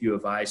Champaign with U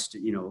of I,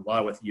 a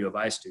lot with U of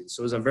I students.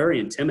 So it was a very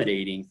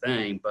intimidating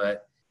thing,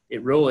 but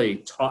it really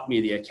taught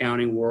me the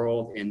accounting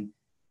world. And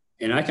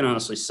I can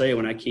honestly say,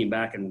 when I came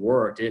back and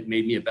worked, it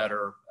made me a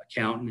better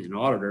accountant and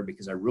auditor,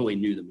 because I really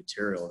knew the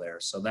material there.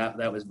 So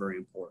that was very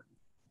important.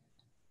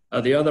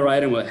 The other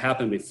item that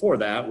happened before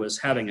that was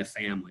having a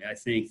family. I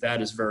think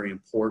that is very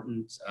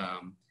important.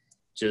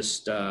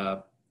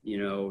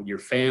 Your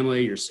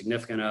family, your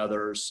significant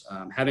others,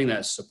 having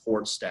that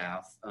support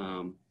staff.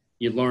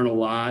 You learn a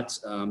lot.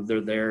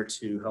 They're there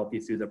to help you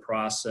through the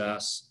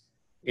process.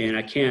 And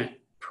I can't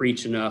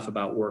preach enough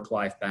about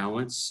work-life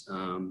balance.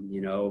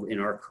 In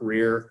our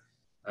career,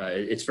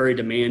 it's very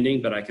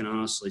demanding, but I can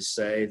honestly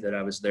say that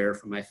I was there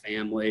for my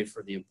family,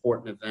 for the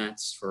important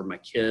events, for my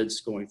kids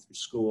going through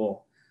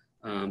school.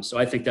 So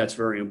I think that's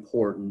very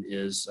important,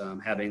 is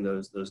having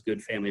those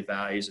good family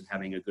values and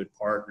having a good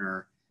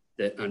partner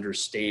that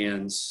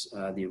understands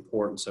the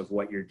importance of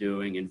what you're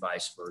doing, and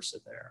vice versa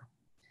there.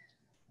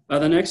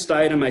 The next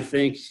item, I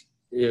think,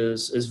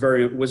 was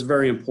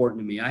very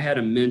important to me. I had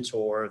a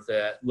mentor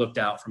that looked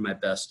out for my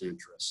best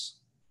interests.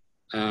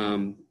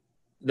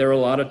 There were a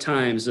lot of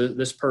times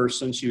this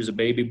person, she was a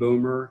baby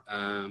boomer.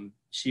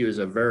 She was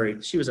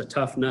a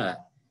tough nut.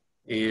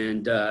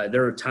 And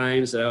there were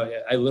times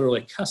that I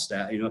literally cussed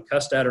at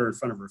her in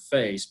front of her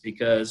face,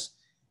 because,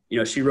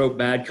 she wrote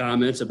bad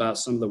comments about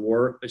some of the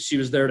work, but she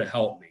was there to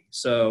help me.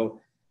 So,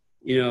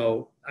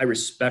 I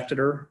respected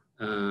her.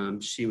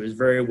 She was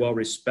very well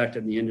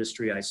respected in the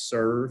industry I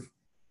serve.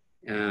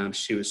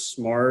 She was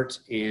smart,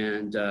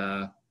 and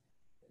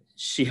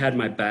she had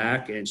my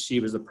back, and she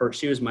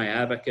was my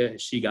advocate,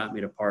 and she got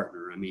me to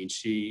partner. I mean,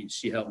 she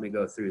helped me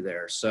go through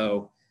there.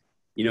 So,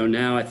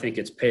 now I think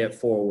it's pay it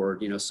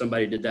forward.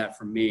 Somebody did that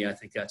for me. I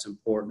think that's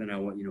important. And I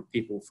want,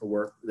 people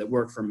that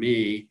work for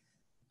me.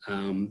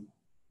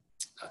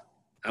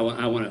 I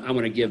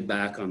want to give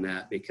back on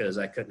that, because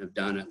I couldn't have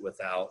done it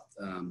without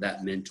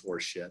that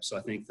mentorship. So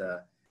I think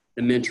the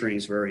mentoring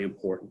is very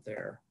important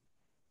there.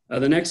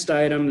 The next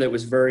item that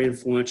was very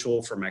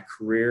influential for my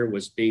career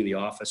was being the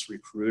office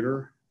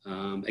recruiter.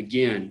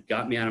 Again,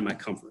 got me out of my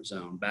comfort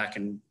zone back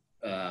in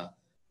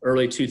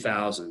early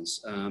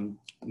 2000s.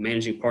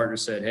 Managing partner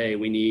said, "Hey,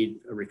 we need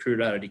a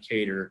recruiter out of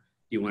Decatur.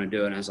 Do you want to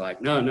do it?" And I was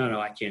like, no,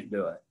 I can't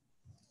do it.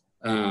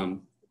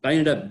 But I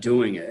ended up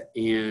doing it.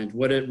 And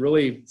what it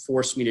really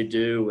forced me to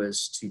do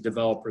was to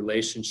develop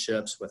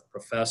relationships with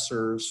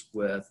professors,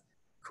 with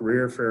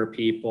career fair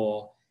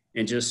people,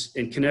 and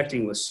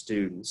connecting with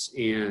students.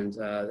 And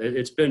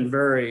it's been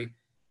very,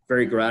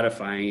 very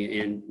gratifying.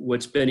 And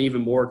what's been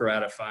even more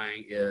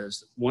gratifying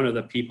is one of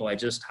the people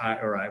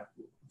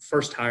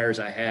first hires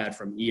I had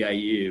from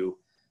EIU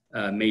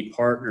made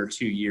partner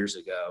 2 years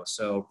ago.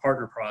 So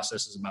partner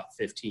process is about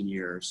 15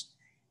 years.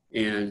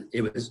 And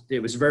it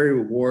was very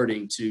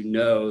rewarding to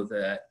know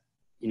that,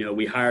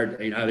 we hired,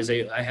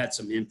 I had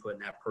some input in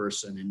that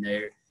person,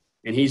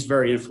 and he's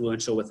very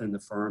influential within the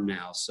firm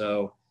now.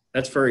 So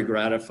that's very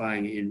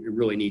gratifying and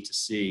really neat to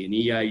see. An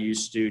EIU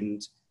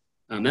student,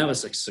 that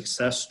was a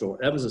success story.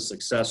 That was a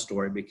success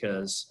story,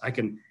 because I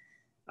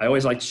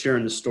always like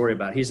sharing the story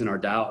about, he's in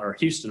our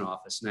Houston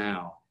office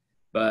now,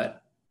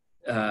 but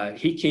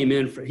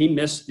he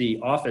missed the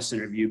office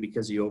interview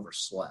because he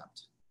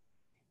overslept.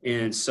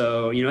 And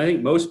so, I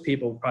think most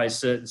people probably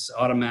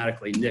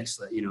automatically nix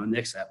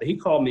that. But he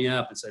called me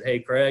up and said, "Hey,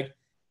 Kraig,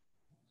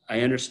 I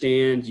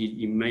understand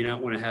you may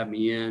not want to have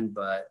me in,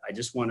 but I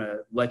just want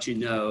to let you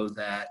know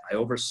that I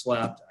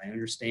overslept. I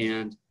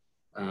understand.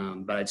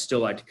 but I'd still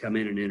like to come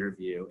in and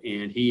interview.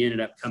 And he ended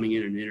up coming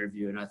in and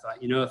interview. And I thought,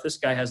 if this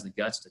guy has the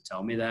guts to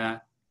tell me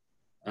that,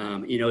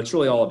 it's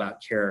really all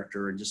about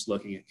character and just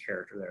looking at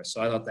character there.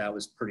 So I thought that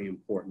was pretty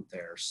important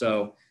there.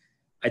 So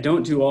I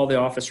don't do all the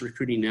office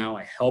recruiting now.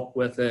 I help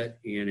with it,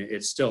 and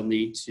it's still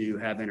neat to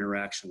have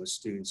interaction with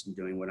students and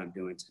doing what I'm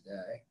doing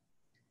today.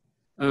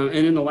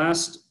 And then the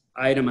last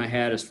item I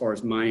had as far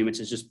as monuments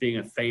is just being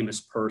a famous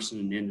person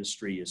in the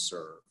industry you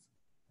serve.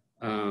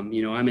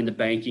 I'm in the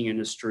banking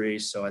industry,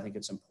 so I think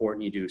it's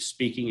important you do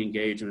speaking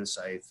engagements.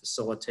 I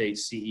facilitate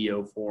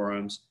CEO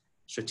forums,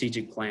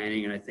 strategic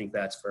planning, and I think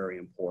that's very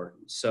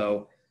important.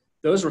 So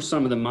those were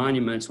some of the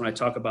monuments when I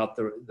talk about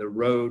the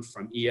road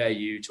from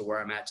EIU to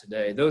where I'm at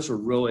today. Those were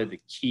really the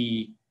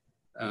key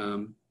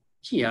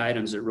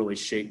items that really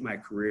shaped my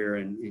career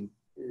and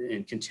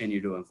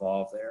continue to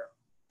evolve there.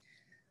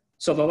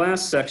 So the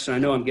last section, I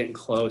know I'm getting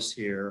close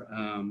here.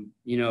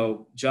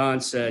 John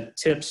said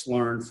tips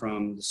learned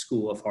from the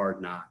School of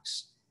Hard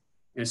Knocks.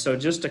 And so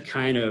just to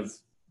kind of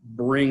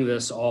bring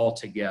this all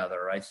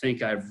together, I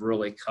think I've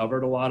really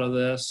covered a lot of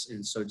this.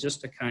 And so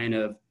just to kind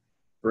of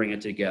bring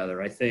it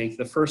together, I think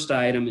the first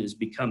item is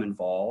become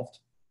involved.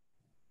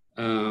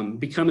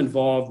 Become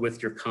involved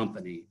with your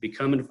company.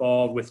 Become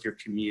involved with your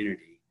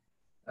community.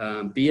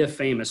 Be a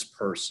famous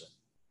person.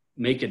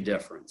 Make a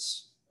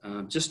difference.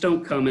 Just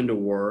don't come into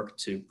work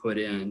to put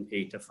in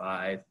 8 to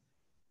 5.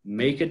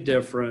 Make a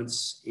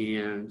difference.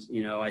 And,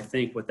 I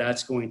think what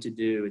that's going to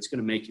do, it's going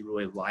to make you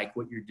really like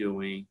what you're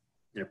doing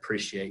and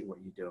appreciate what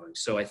you're doing.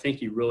 So I think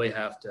you really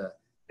have to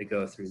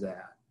go through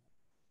that.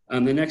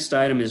 The next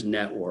item is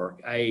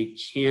network. I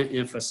can't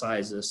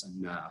emphasize this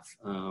enough.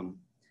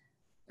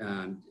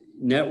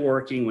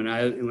 Networking,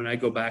 when I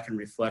go back and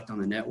reflect on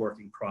the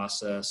networking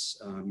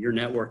process, you're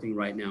networking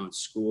right now in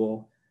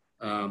school.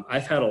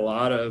 I've had a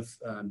lot of,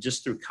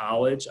 just through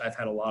college, I've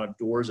had a lot of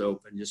doors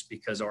open just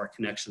because of our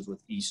connections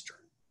with Eastern.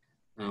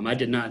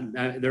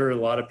 There are a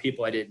lot of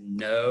people I didn't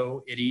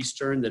know at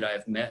Eastern that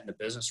I've met in the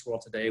business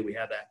world today. We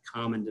have that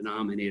common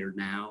denominator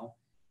now.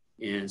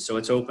 And so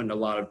it's opened a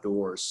lot of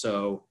doors.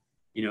 So,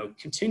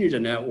 continue to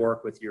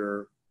network with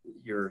your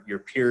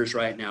peers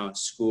right now at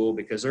school,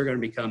 because they're going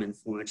to become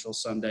influential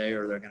someday,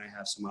 or they're going to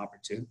have some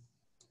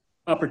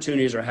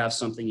opportunities or have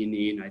something you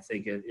need. And I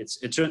think it's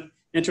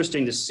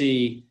interesting to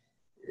see.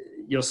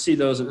 You'll see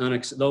those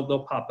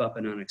they'll pop up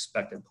in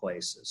unexpected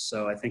places.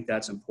 So I think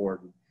that's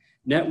important.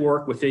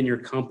 Network within your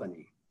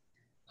company.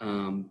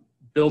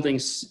 Building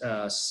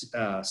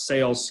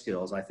sales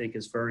skills, I think,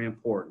 is very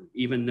important.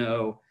 Even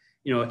though,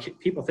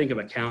 people think of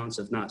accountants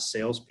as not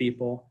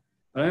salespeople,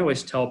 but I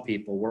always tell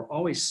people we're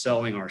always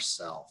selling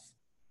ourselves.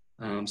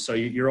 So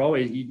you're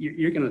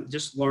going to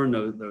just learn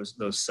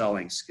those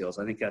selling skills.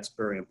 I think that's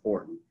very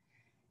important.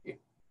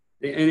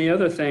 And the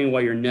other thing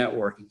while you're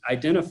networking,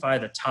 identify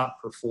the top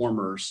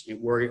performers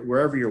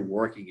wherever you're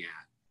working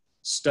at.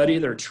 Study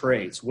their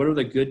traits. What are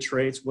the good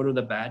traits? What are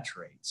the bad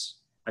traits?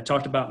 I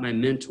talked about my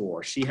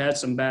mentor. She had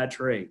some bad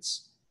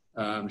traits,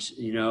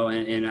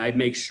 and I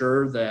make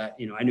sure that,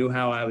 I knew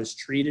how I was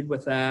treated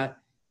with that.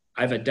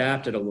 I've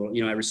adapted a little,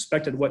 I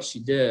respected what she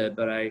did,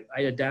 but I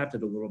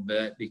adapted a little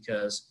bit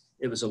because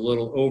it was a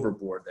little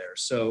overboard there.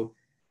 So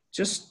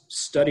just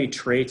study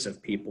traits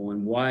of people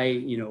and why,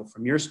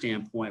 from your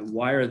standpoint,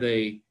 why are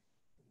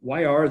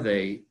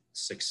they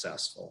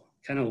successful?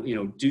 Kind of,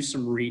 do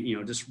some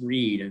just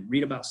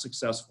read about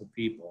successful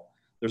people.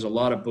 There's a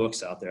lot of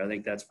books out there. I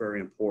think that's very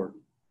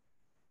important.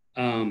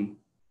 And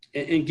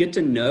get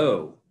to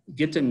know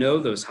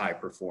those high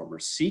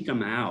performers, seek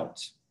them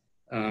out.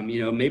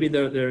 Maybe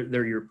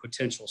they're your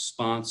potential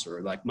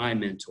sponsor, like my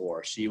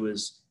mentor. She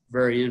was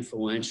very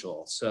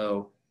influential.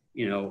 So,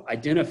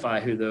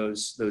 identify who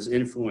those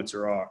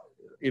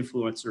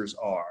influencers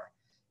are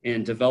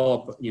and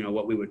develop,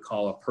 what we would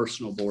call a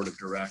personal board of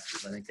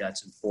directors. I think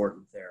that's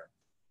important there.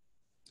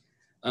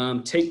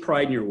 Take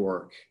pride in your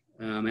work.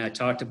 I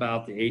talked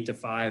about the 8 to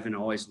 5 and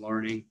always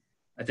learning.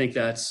 I think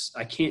I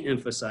can't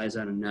emphasize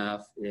that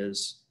enough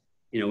is,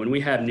 when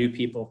we have new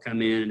people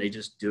come in and they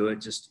just do it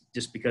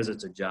just because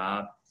it's a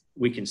job,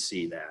 we can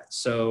see that.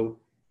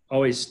 So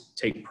always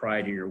take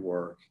pride in your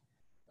work.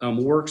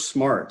 Work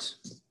smart.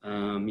 A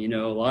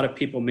lot of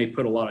people may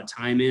put a lot of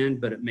time in,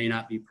 but it may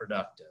not be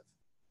productive.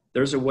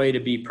 There's a way to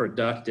be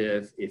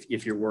productive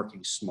if you're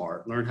working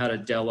smart. Learn how to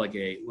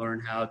delegate, learn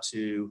how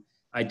to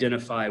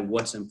identify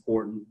what's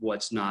important,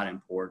 what's not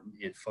important,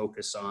 and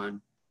focus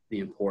on the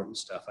important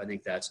stuff. I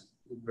think that's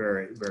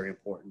very, very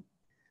important.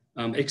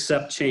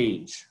 Accept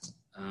change.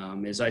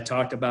 As I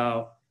talked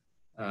about,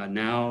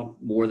 now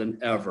more than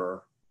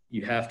ever,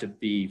 you have to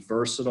be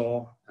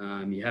versatile.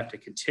 You have to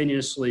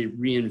continuously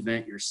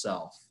reinvent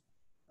yourself.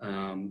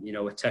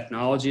 With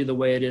technology the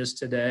way it is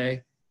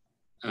today,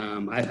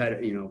 I've had,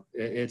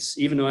 it's,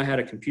 even though I had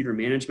a computer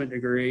management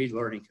degree,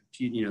 learning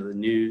the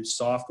new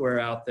software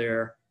out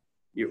there,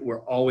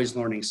 we're always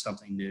learning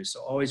something new.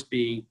 So always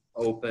being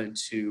open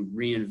to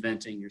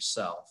reinventing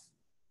yourself.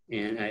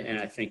 And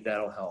I think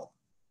that'll help.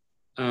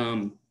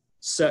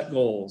 Set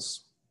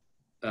goals.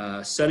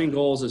 Setting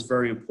goals is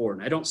very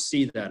important. I don't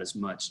see that as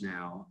much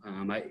now.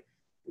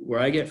 where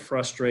I get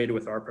frustrated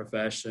with our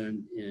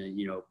profession,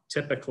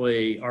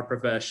 typically our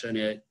profession,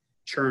 it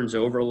churns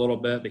over a little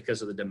bit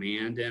because of the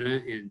demand in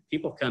it. And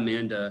people come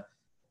into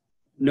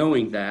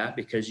knowing that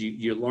because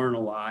you learn a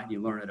lot and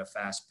you learn at a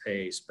fast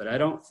pace. But I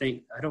don't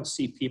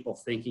see people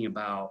thinking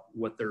about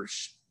what their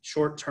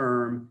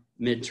short-term,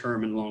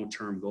 mid-term, and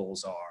long-term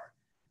goals are.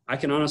 I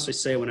can honestly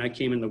say when I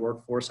came in the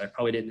workforce,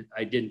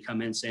 I didn't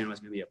come in saying I was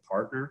going to be a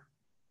partner,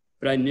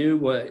 but I knew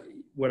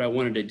what I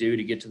wanted to do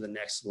to get to the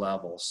next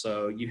level.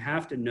 So you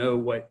have to know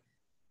what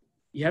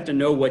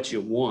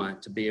you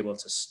want to be able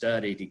to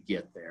study to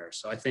get there.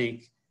 So I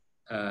think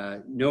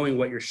knowing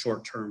what your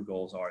short-term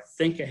goals are,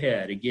 think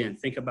ahead. Again,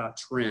 think about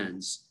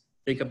trends,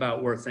 think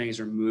about where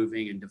things are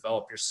moving, and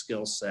develop your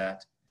skill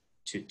set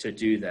to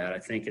do that. I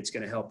think it's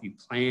going to help you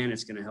plan.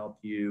 It's going to help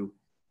you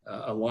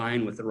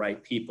align with the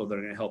right people that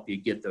are going to help you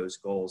get those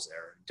goals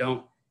there.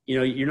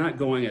 You're not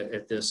going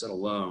at this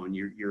alone.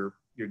 You're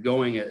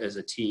going as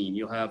a team.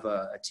 You'll have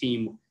a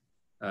team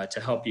to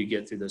help you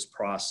get through this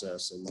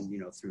process and,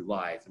 through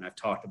life. And I've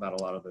talked about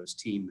a lot of those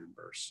team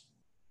members.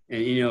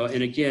 And,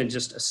 and again,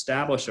 just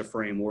establish a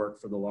framework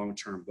for the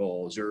long-term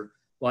goals. You're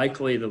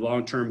likely the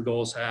long-term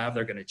goals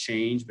they're going to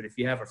change, but if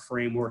you have a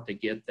framework to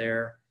get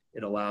there,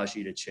 it allows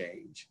you to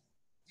change.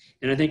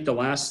 And I think the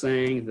last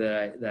thing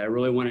that I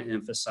really want to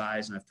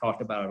emphasize, and I've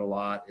talked about it a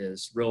lot,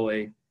 is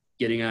really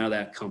getting out of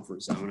that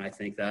comfort zone. I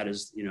think that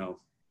is,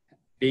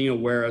 being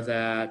aware of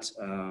that.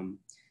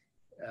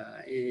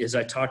 As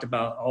I talked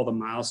about all the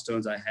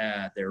milestones I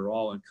had, they were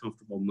all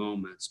uncomfortable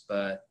moments,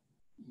 but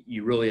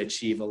you really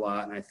achieve a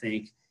lot. And I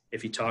think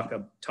if you talk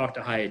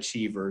to high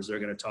achievers, they're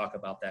going to talk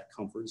about that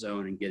comfort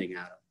zone and getting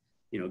out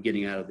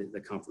of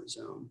the comfort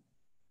zone.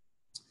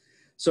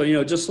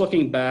 So, just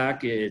looking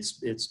back, it's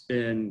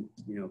been,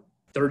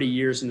 30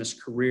 years in this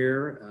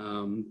career.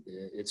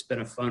 It's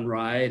been a fun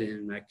ride,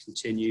 and I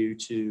continue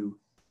to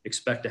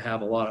expect to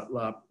have a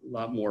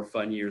lot more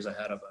fun years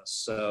ahead of us.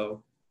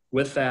 So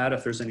with that,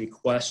 if there's any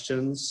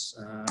questions,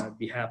 I'd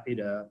be happy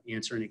to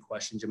answer any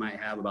questions you might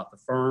have about the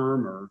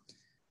firm or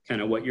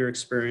kind of what you're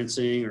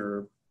experiencing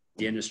or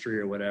the industry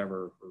or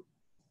whatever. Or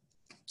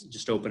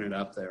just open it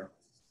up there.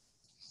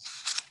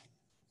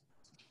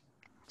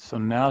 So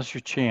now's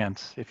your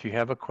chance. If you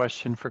have a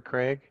question for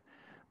Kraig,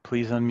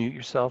 please unmute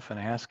yourself and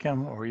ask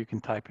him, or you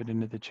can type it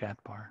into the chat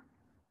bar.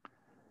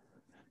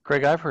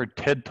 Kraig, I've heard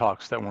TED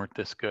Talks that weren't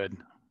this good.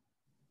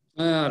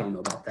 I don't know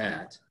about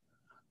that.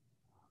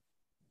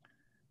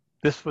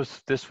 This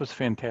was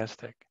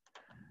fantastic.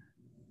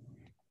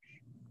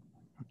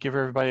 Give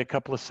everybody a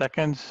couple of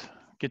seconds,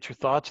 get your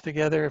thoughts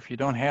together. If you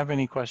don't have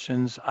any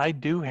questions, I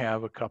do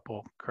have a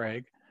couple,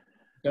 Kraig.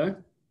 Okay.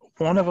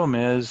 One of them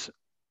is,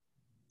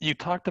 you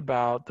talked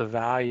about the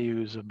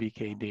values of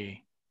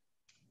BKD.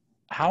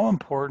 How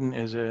important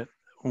is it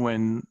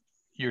when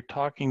you're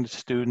talking to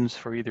students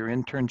for either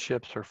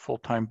internships or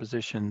full-time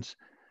positions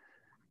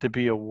to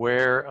be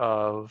aware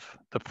of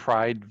the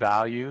pride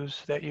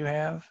values that you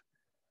have,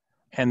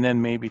 and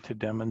then maybe to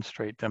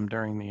demonstrate them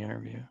during the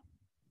interview?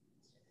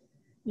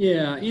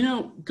 Yeah,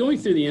 going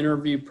through the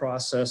interview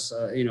process,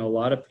 a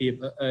lot of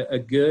people, a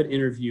good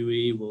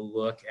interviewee will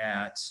look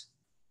at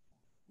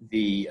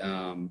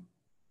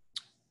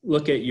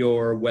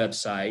your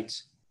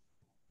website,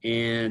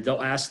 and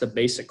they'll ask the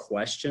basic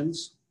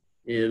questions.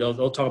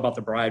 They'll talk about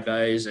the pride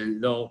values,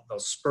 and they'll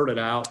spurt it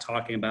out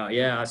talking about,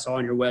 yeah, I saw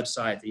on your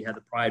website that you had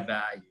the pride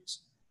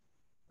values.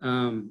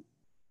 And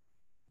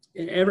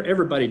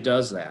everybody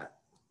does that.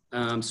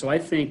 So I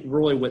think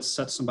really what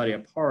sets somebody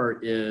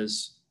apart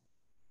is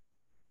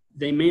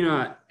they may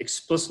not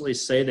explicitly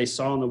say they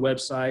saw on the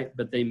website,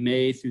 but they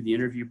may, through the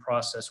interview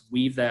process,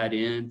 weave that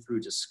in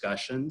through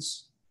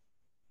discussions.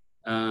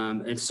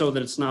 And so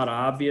that it's not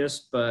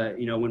obvious, but,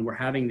 when we're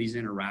having these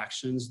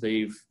interactions,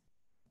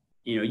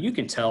 you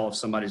can tell if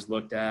somebody's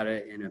looked at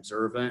it and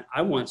observant.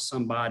 I want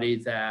somebody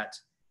that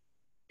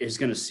is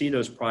going to see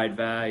those pride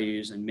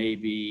values and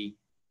maybe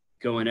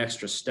go an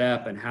extra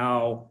step and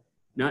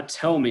not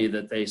tell me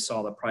that they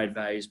saw the pride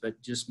values, but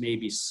just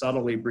maybe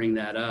subtly bring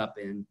that up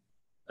in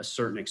a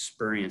certain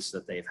experience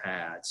that they've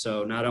had.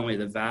 So not only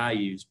the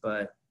values,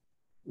 but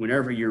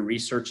whenever you're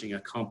researching a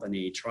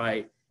company,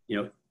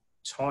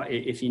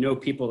 if you know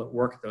people that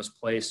work at those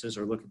places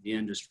or look at the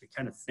industry,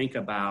 kind of think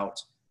about,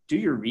 do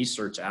your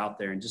research out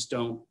there and just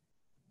don't,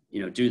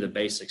 do the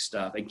basic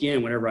stuff.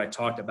 Again, whenever I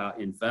talked about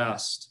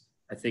invest,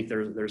 I think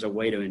there's a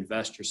way to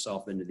invest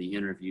yourself into the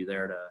interview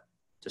there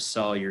to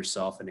sell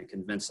yourself and to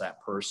convince that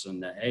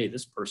person that, hey,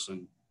 this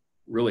person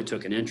really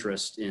took an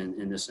interest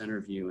in this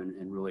interview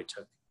and really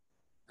took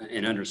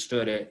and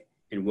understood it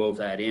and wove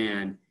that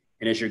in.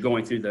 And as you're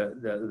going through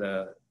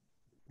the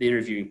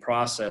interviewing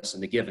process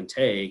and the give and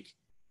take,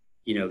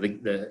 you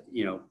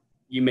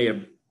may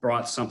have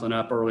brought something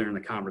up earlier in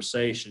the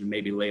conversation.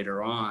 Maybe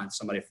later on,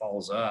 somebody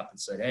follows up and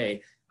said,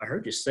 hey, I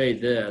heard you say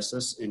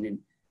this, and then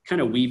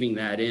kind of weaving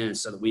that in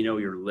so that we know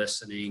you're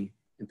listening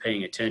and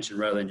paying attention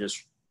rather than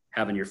just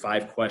having your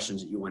 5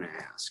 questions that you want to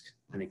ask.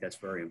 I think that's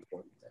very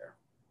important there.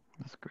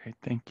 That's great.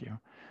 Thank you.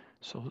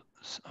 So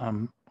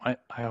I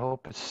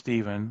hope it's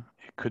Stephen.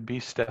 It could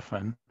be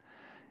Stefan.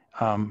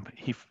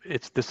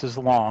 This is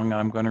long.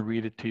 I'm going to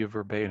read it to you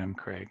verbatim,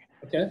 Kraig.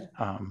 Okay.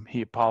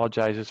 He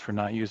apologizes for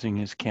not using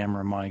his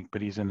camera mic,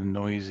 but he's in a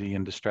noisy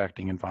and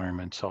distracting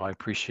environment, so I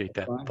appreciate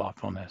that Fine.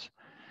 thoughtfulness.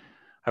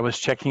 I was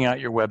checking out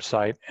your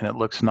website, and it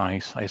looks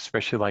nice. I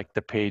especially like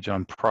the page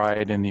on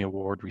pride in the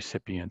award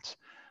recipients.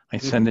 I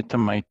send it to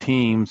my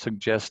team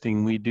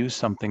suggesting we do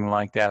something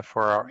like that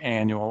for our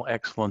annual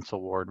Excellence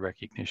Award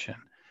recognition.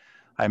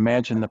 I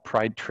imagine the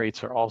pride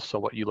traits are also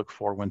what you look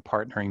for when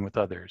partnering with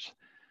others.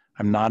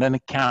 I'm not an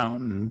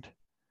accountant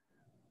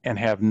and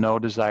have no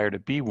desire to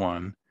be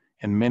one,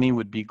 and many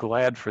would be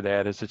glad for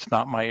that as it's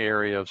not my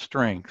area of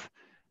strength.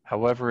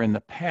 However, in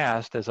the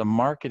past, as a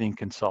marketing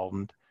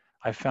consultant,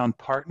 I found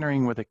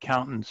partnering with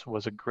accountants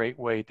was a great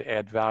way to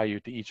add value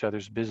to each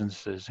other's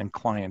businesses and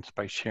clients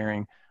by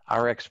sharing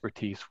our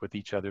expertise with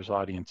each other's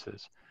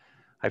audiences.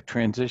 I've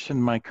transitioned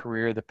my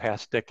career the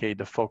past decade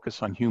to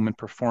focus on human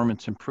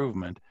performance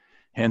improvement,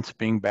 hence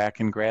being back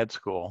in grad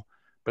school,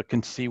 but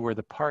can see where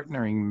the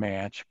partnering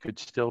match could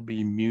still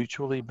be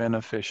mutually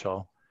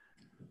beneficial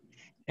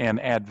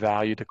and add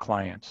value to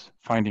clients.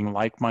 Finding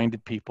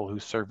like-minded people who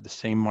serve the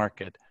same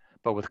market,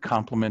 but with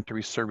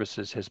complementary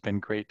services has been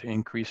great to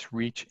increase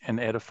reach and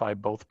edify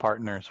both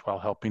partners while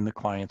helping the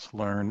clients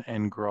learn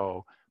and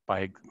grow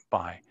by.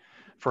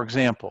 For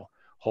example,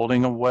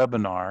 holding a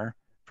webinar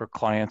for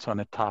clients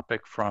on a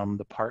topic from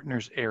the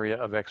partner's area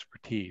of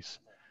expertise.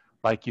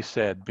 Like you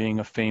said, being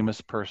a famous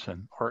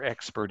person or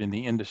expert in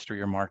the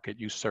industry or market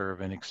you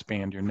serve and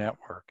expand your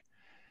network.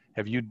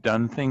 Have you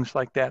done things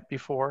like that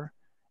before?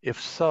 If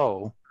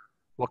so,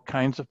 what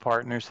kinds of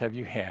partners have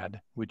you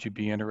had? Would you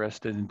be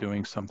interested in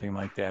doing something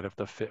like that if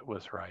the fit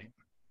was right?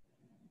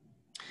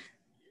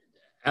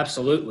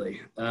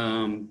 Absolutely.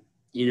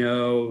 You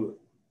know,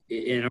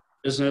 in our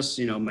business,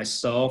 you know,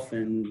 myself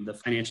and the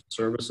financial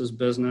services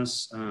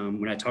business,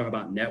 when I talk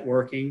about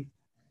networking,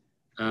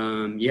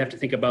 you have to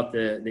think about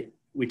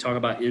we talk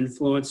about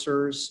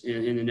influencers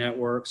in the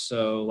network.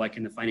 So like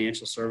in the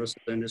financial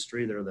services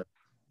industry,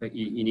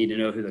 you need to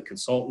know who the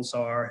consultants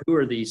are. Who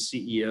are these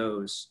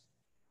CEOs?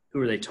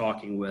 Who are they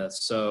talking with?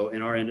 So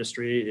in our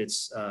industry,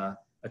 it's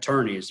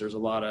attorneys. There's a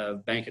lot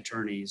of bank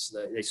attorneys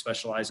that they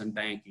specialize in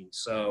banking.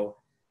 So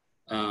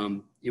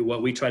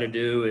what we try to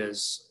do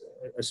is,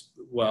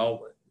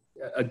 well,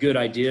 a good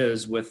idea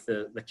is with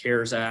the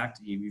CARES Act.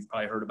 You've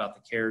probably heard about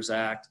the CARES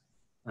Act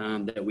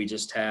that we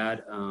just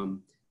had.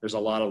 There's a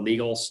lot of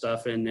legal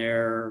stuff in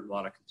there, a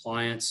lot of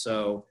compliance.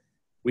 So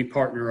we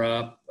partner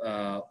up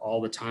all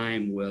the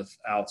time with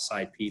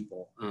outside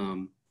people.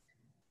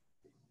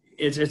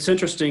 It's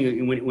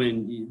interesting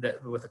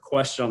with a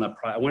question on the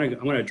pride. I want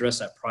to address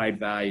that pride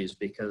values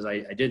because I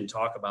didn't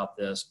talk about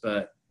this,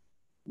 but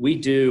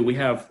we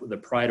have the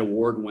Pride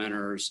Award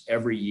winners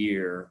every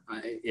year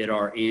at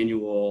our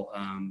annual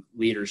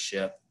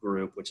leadership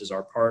group, which is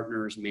our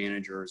partners,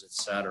 managers, et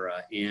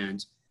cetera.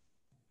 And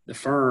the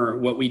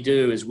firm, what we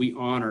do is we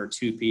honor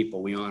two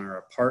people. We honor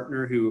a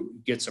partner who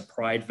gets a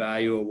Pride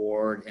Value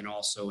Award and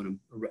also an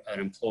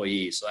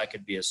employee. So that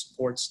could be a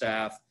support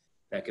staff,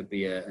 that could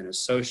be an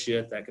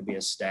associate, that could be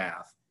a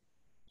staff.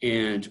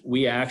 And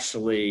we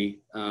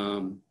actually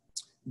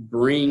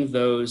bring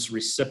those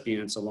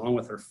recipients along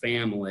with their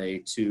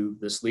family to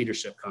this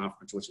leadership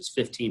conference, which is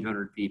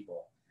 1,500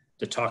 people,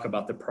 to talk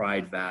about the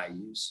Pride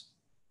values.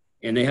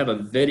 And they have a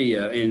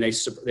video, and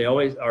they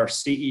always, our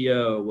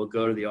CEO will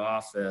go to the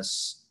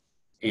office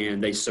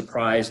and they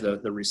surprise the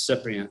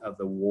recipient of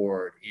the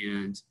award.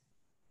 And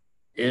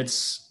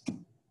it's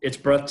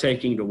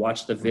breathtaking to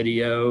watch the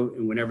video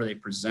and whenever they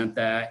present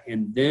that.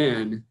 And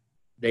then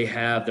they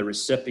have the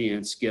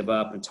recipients give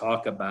up and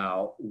talk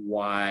about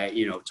why,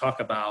 talk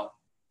about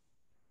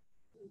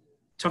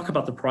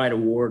the Pride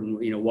Award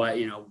and,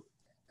 why,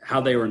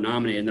 how they were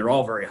nominated. And they're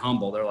all very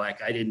humble. They're like,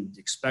 I didn't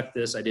expect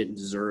this. I didn't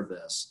deserve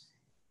this.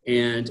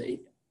 And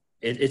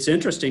it's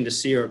interesting to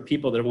see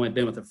people that have only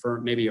been with the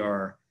firm, maybe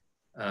our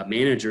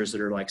managers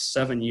that are like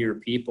 7-year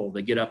people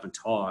that get up and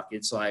talk.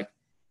 It's like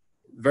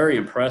very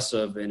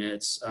impressive. And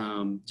it's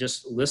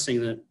just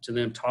listening to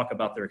them talk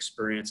about their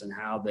experience and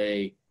how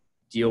they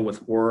deal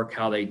with work,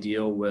 how they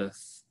deal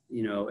with,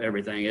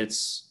 everything.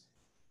 It's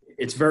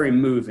very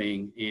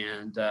moving.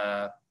 And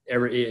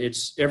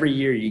every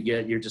year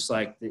you're just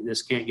like,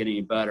 this can't get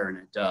any better. And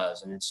it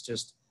does. And it's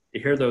just, to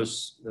hear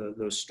those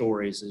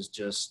stories is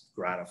just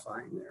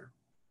gratifying there.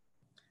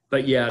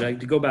 But yeah, to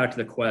go back to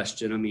the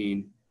question, I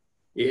mean,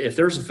 if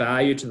there's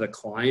value to the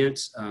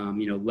client,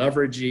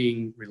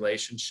 leveraging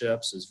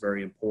relationships is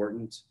very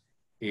important.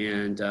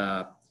 And,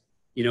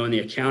 in the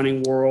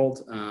accounting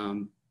world,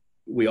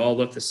 we all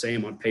look the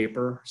same on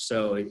paper.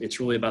 So it's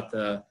really about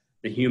the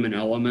human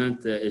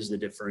element that is the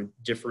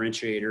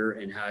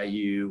differentiator and how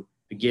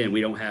again,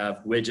 we don't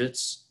have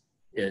widgets.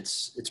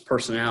 It's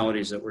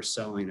personalities that we're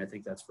selling. I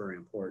think that's very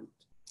important.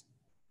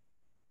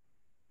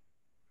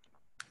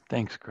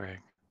 Thanks, Kraig.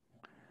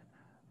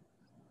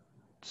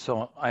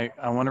 So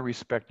I want to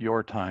respect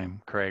your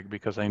time, Kraig,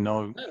 because I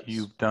know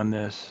you've done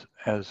this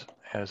as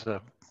a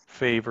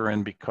favor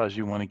and because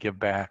you want to give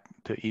back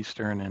to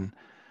Eastern and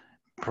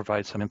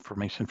provide some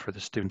information for the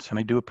students, and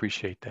I do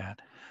appreciate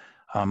that.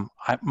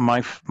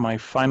 My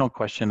final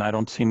question, I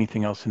don't see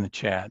anything else in the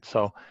chat.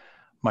 So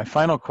my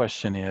final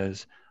question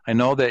is, I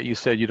know that you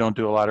said you don't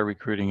do a lot of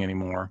recruiting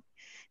anymore.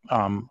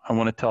 I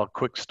want to tell a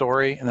quick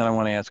story, and then I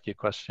want to ask you a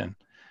question.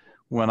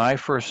 When I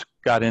first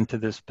got into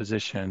this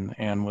position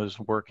and was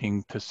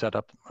working to set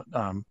up,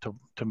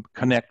 to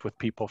connect with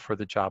people for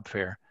the job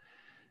fair,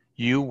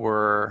 you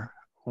were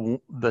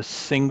the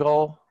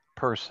single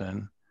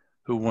person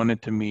who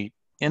wanted to meet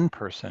in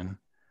person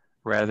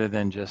rather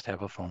than just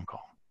have a phone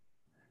call.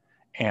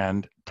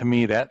 And to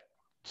me, that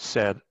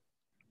said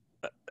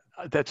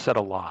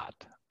a lot.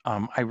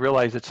 I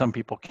realize that some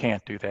people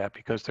can't do that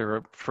because they're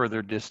a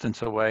further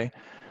distance away,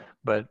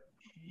 but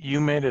you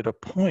made it a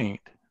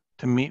point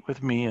to meet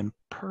with me in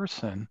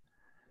person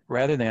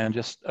rather than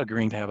just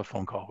agreeing to have a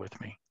phone call with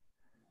me.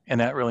 And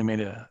that really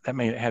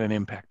had an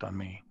impact on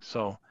me.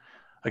 So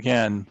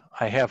again,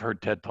 I have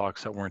heard TED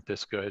Talks that weren't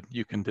this good.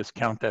 You can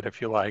discount that if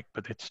you like,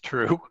 but it's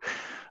true.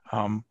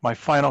 My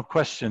final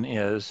question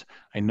is,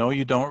 I know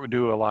you don't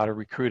do a lot of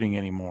recruiting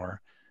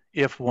anymore.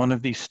 If one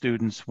of these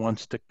students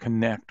wants to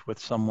connect with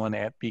someone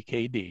at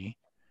BKD,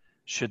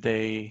 should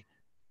they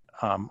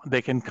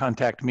can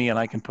contact me and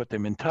I can put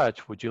them in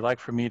touch. Would you like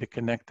for me to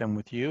connect them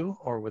with you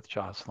or with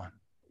Jocelyn?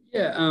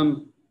 Yeah,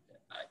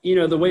 you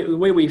know, the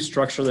way we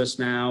structure this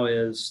now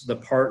is the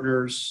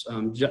partners.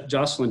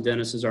 Jocelyn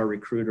Dennis is our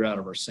recruiter out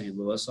of our St.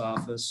 Louis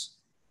office.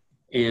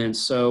 And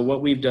so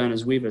what we've done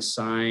is we've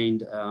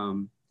assigned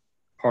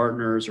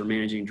partners or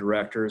managing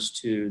directors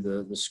to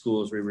the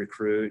schools we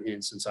recruit.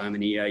 And since I'm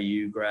an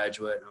EIU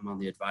graduate, I'm on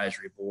the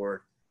advisory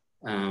board.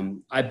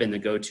 I've been the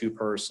go-to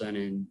person,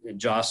 and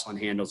Jocelyn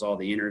handles all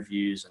the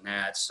interviews and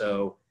that.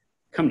 So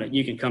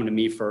you can come to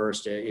me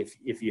first if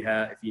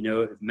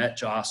you've met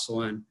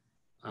Jocelyn.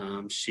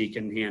 She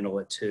can handle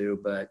it too,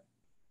 but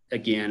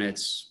again,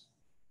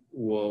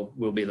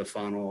 we'll be the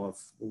funnel of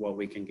what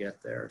we can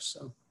get there.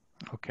 So,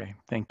 okay,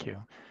 thank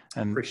you.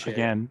 And appreciate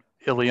again,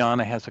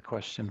 Ileana has a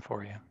question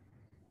for you.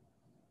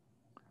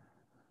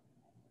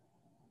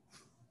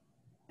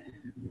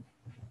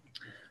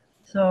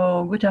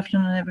 So, good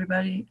afternoon,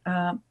 everybody.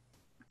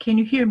 Can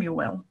you hear me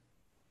well?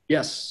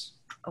 Yes.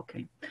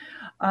 Okay.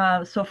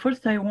 So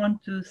first, I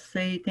want to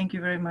say thank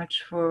you very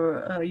much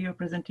for your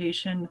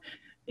presentation.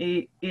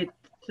 It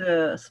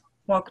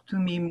spoke to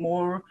me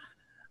more,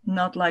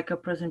 not like a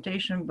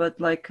presentation, but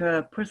like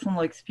a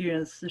personal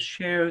experience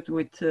shared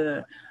with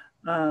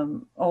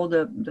all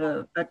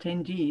the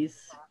attendees.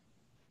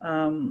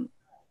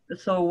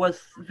 So it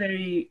was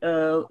very,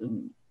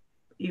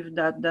 if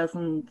that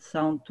doesn't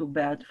sound too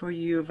bad for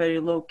you, very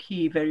low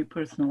key, very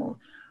personal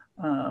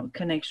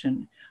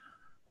connection.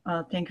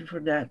 Thank you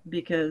for that,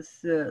 because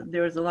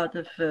there's a lot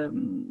of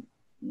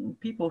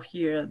people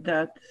here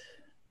that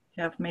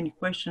have many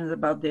questions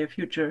about their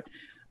future.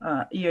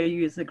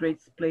 EIU is a great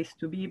place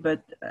to be,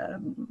 but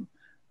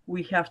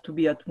we have to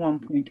be at one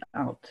point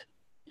out.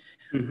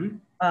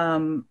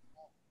 Mm-hmm.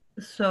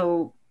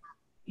 So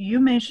you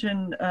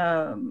mentioned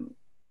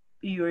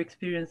your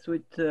experience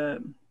with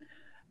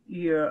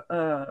your,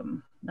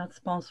 not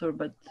sponsor,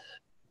 but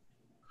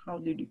how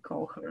did you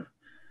call her?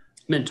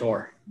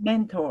 Mentor.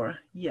 Mentor,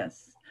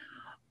 yes.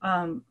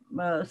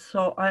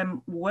 So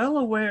I'm well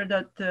aware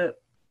that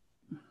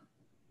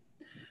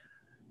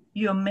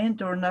your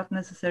mentor not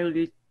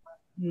necessarily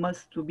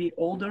must to be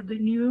older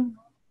than you,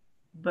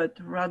 but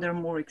rather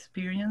more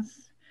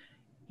experienced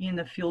in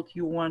the field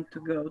you want to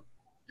go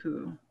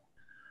to.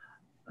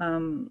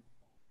 And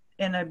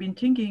I've been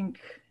thinking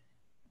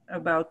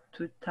about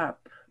to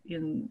tap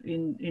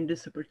in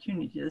these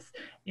opportunities,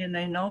 and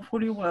I know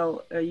fully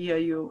well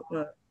you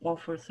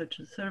offer such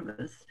a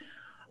service,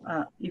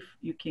 if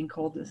you can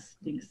call this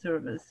thing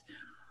service.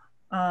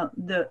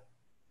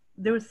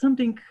 There is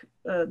something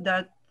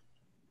that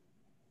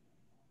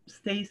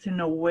stays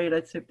in a way,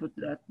 let's say put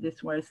that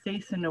this way,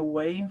 stays in a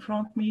way in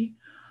front of me,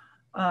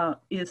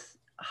 is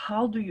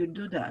how do you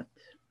do that?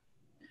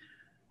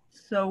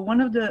 So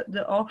one of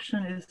the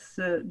options is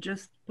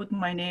just put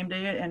my name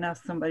there and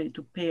ask somebody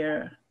to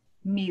pair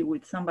me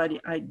with somebody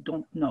I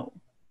don't know.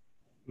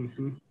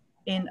 Mm-hmm.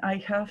 And I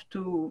have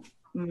to,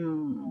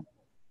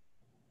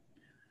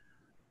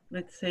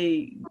 let's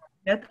say,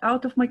 get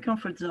out of my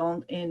comfort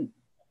zone and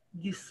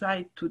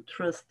decide to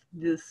trust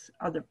this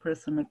other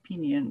person's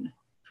opinion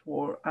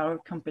for our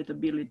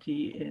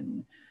compatibility,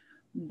 and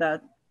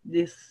that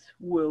this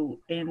will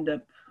end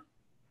up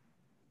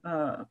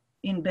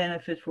in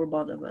benefit for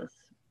both of us.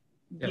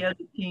 Yep. The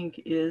other thing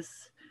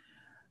is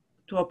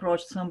to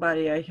approach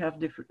somebody I have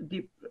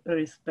deep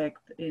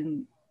respect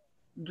and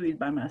do it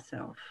by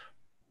myself.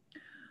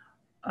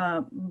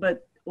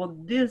 But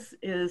what this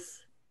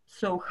is,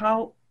 so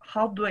how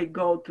do I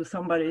go to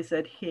somebody and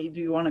said, hey, do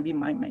you want to be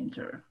my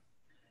mentor?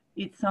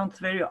 It sounds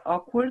very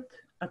awkward,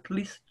 at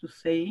least to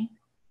say.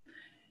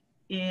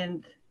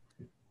 And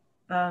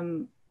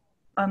I'm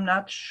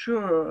not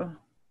sure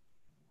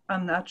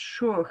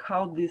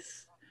how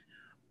this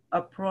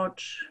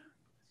approach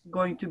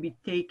going to be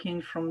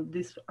taken from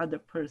this other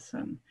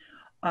person.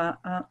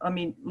 I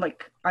mean,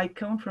 like, I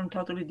come from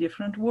totally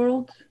different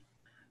world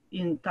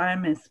in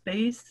time and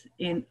space,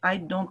 and I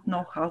don't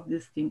know how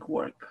this thing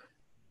work.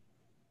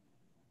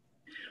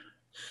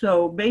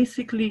 So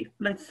basically,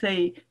 let's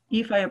say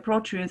if I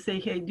approach you and say,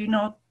 hey, do you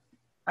know,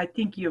 I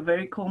think you're a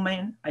very cool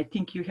man. I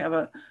think you have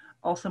an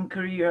awesome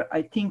career.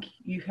 I think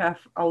you have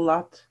a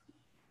lot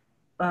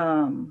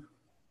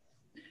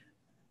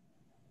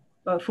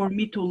for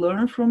me to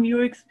learn from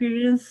your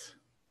experience.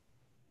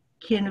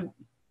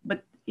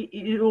 But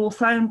it will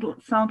sound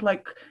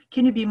like,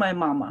 can you be my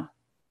mama?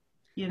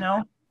 You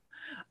know,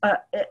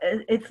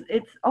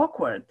 it's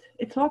awkward.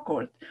 It's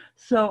awkward.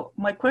 So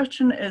my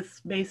question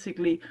is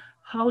basically,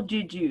 how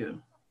did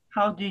you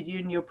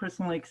in your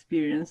personal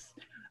experience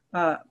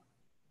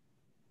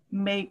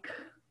make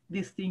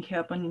this thing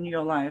happen in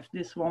your life,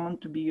 this woman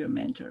to be your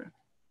mentor?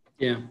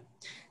 Yeah.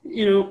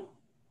 You know,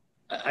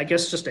 I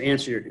guess just to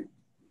answer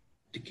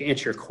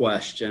your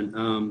question,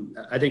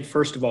 I think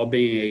first of all,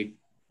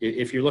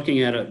 if you're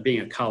looking at being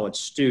a college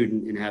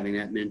student and having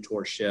that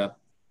mentorship,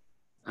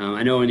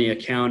 I know in the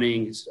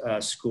accounting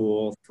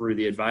school through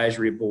the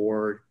advisory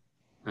board,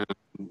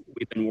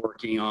 we've been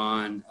working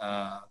on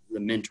the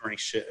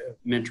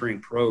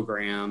mentoring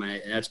program,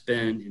 and that's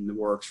been in the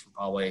works for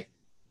probably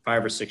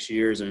 5 or 6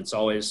 years, and it's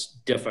always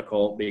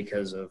difficult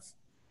because of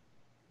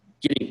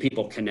getting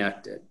people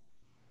connected.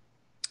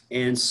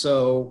 And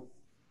so,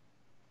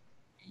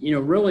 you know,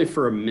 really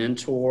for a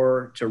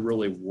mentor to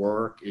really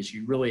work is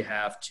you really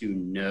have to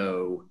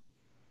know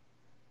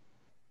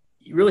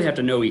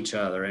each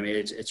other. I mean,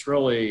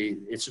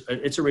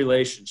 it's a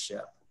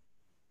relationship.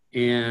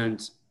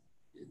 And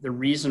the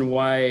reason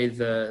why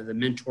the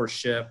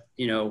mentorship,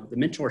 you know,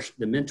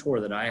 the mentor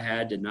that I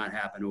had did not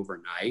happen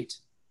overnight.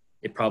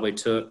 It probably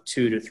took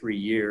 2 to 3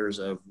 years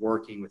of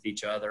working with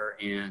each other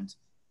and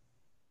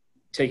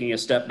taking a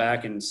step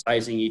back and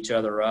sizing each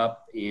other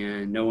up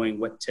and knowing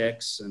what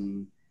ticks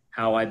and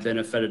how I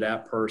benefited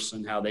that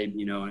person, how they,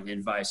 you know,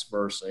 and vice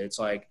versa. It's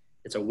like,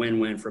 it's a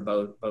win-win for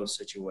both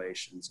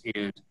situations.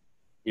 And,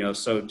 you know,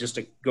 so just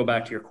to go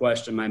back to your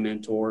question, my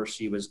mentor, I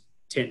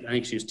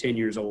think she was 10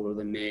 years older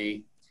than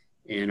me,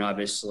 and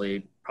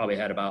obviously probably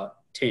had about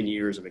 10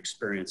 years of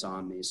experience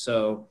on me.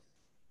 So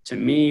to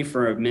me,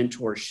 for a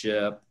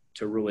mentorship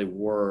to really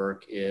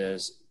work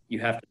is you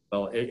have to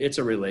develop, it's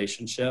a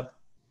relationship.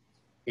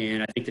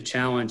 And I think the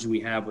challenge we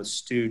have with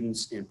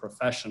students and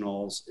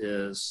professionals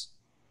is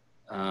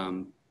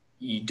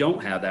you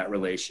don't have that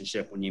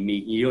relationship when you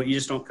meet. You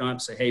just don't come up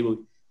and say, hey, well,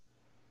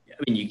 I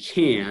mean, you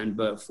can,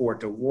 but for it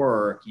to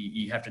work,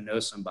 you have to know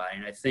somebody.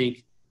 And I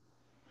think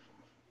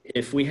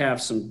if we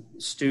have some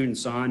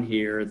students on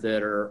here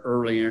that are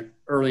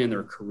early in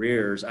their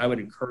careers, I would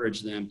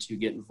encourage them to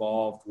get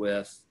involved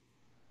with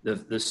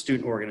the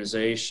student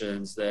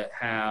organizations that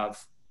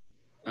have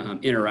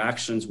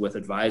interactions with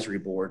advisory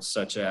boards,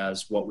 such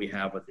as what we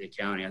have with the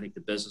accounting. I think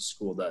the business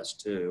school does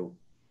too.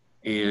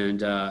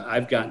 And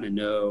I've gotten to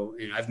know,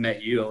 and I've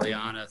met you,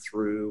 Eliana,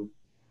 through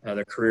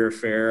the career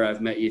fair.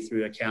 I've met you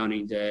through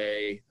accounting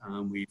day.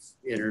 We've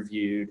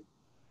interviewed.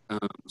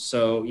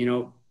 So, you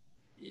know,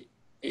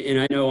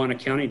 and I know on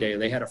accounting day,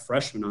 they had a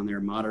freshman on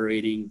there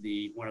moderating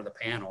one of the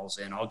panels,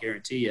 and I'll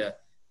guarantee you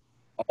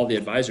all the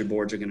advisory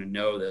boards are going to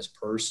know this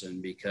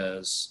person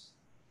because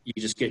you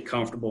just get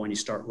comfortable and you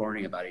start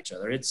learning about each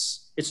other.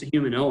 It's a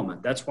human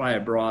element. That's why I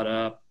brought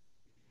up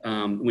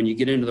when you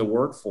get into the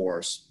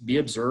workforce, be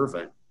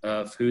observant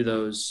of who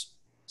those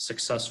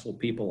successful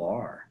people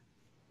are.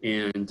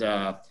 And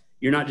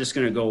you're not just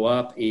going to go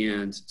up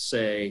and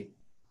say,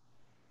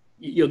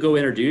 you'll go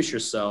introduce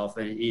yourself.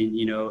 And,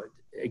 you know,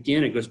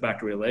 again, it goes back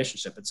to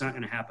relationship. It's not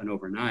going to happen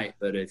overnight.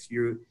 But if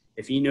you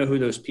know who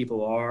those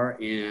people are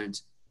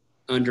and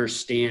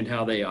understand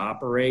how they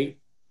operate,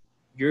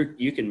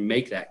 you can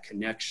make that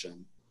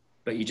connection,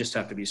 but you just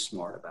have to be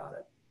smart about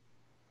it.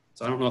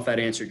 So I don't know if that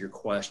answered your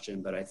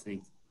question, but I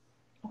think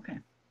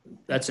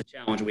that's a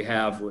challenge we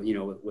have, you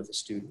know, with the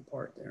student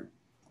part there.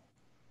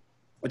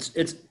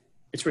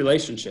 It's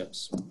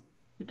relationships.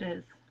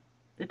 It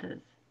is.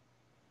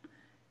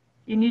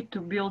 You need to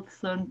build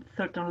some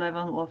certain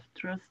level of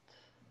trust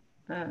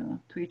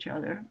to each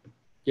other.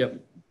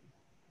 Yep.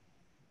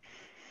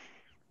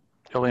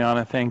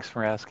 Eliana, thanks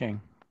for asking.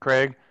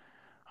 Kraig,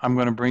 I'm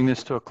going to bring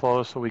this to a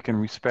close so we can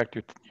respect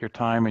your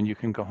time and you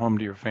can go home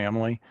to your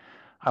family.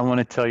 I want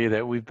to tell you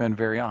that we've been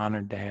very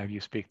honored to have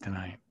you speak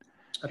tonight.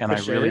 And I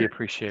really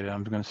appreciate it.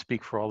 I'm going to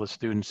speak for all the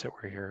students that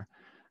were here.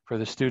 For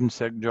the students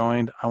that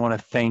joined, I want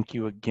to thank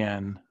you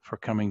again for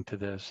coming to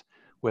this.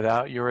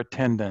 Without your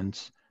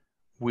attendance,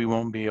 we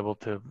won't be able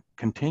to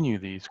continue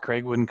these.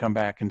 Kraig wouldn't come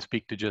back and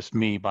speak to just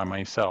me by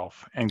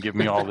myself and give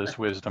me all this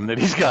wisdom that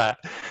he's got.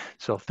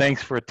 So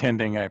thanks for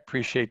attending. I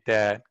appreciate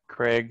that.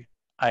 Kraig,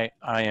 I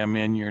am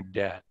in your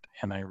debt,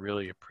 and I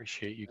really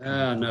appreciate you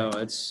coming. No,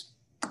 it's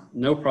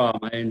no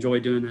problem. I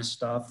enjoy doing this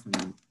stuff,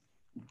 and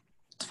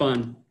it's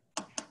fun.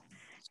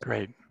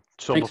 Great.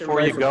 So Thanks,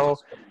 before you go,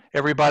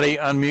 everybody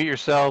unmute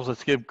yourselves.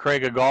 Let's give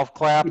Kraig a golf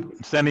clap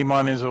and send him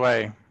on his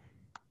way.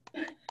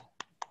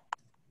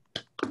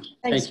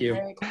 Thank you.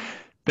 Kraig.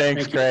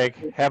 Thanks, Thank you.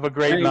 Kraig. Have a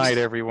great Thanks. night,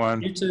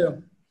 everyone. You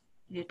too.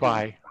 You too.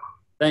 Bye.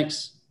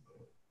 Thanks.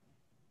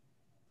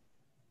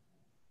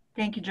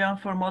 Thank you, John,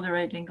 for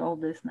moderating all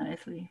this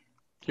nicely.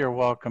 You're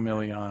welcome,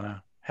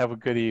 Ileana. Have a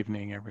good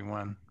evening,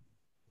 everyone.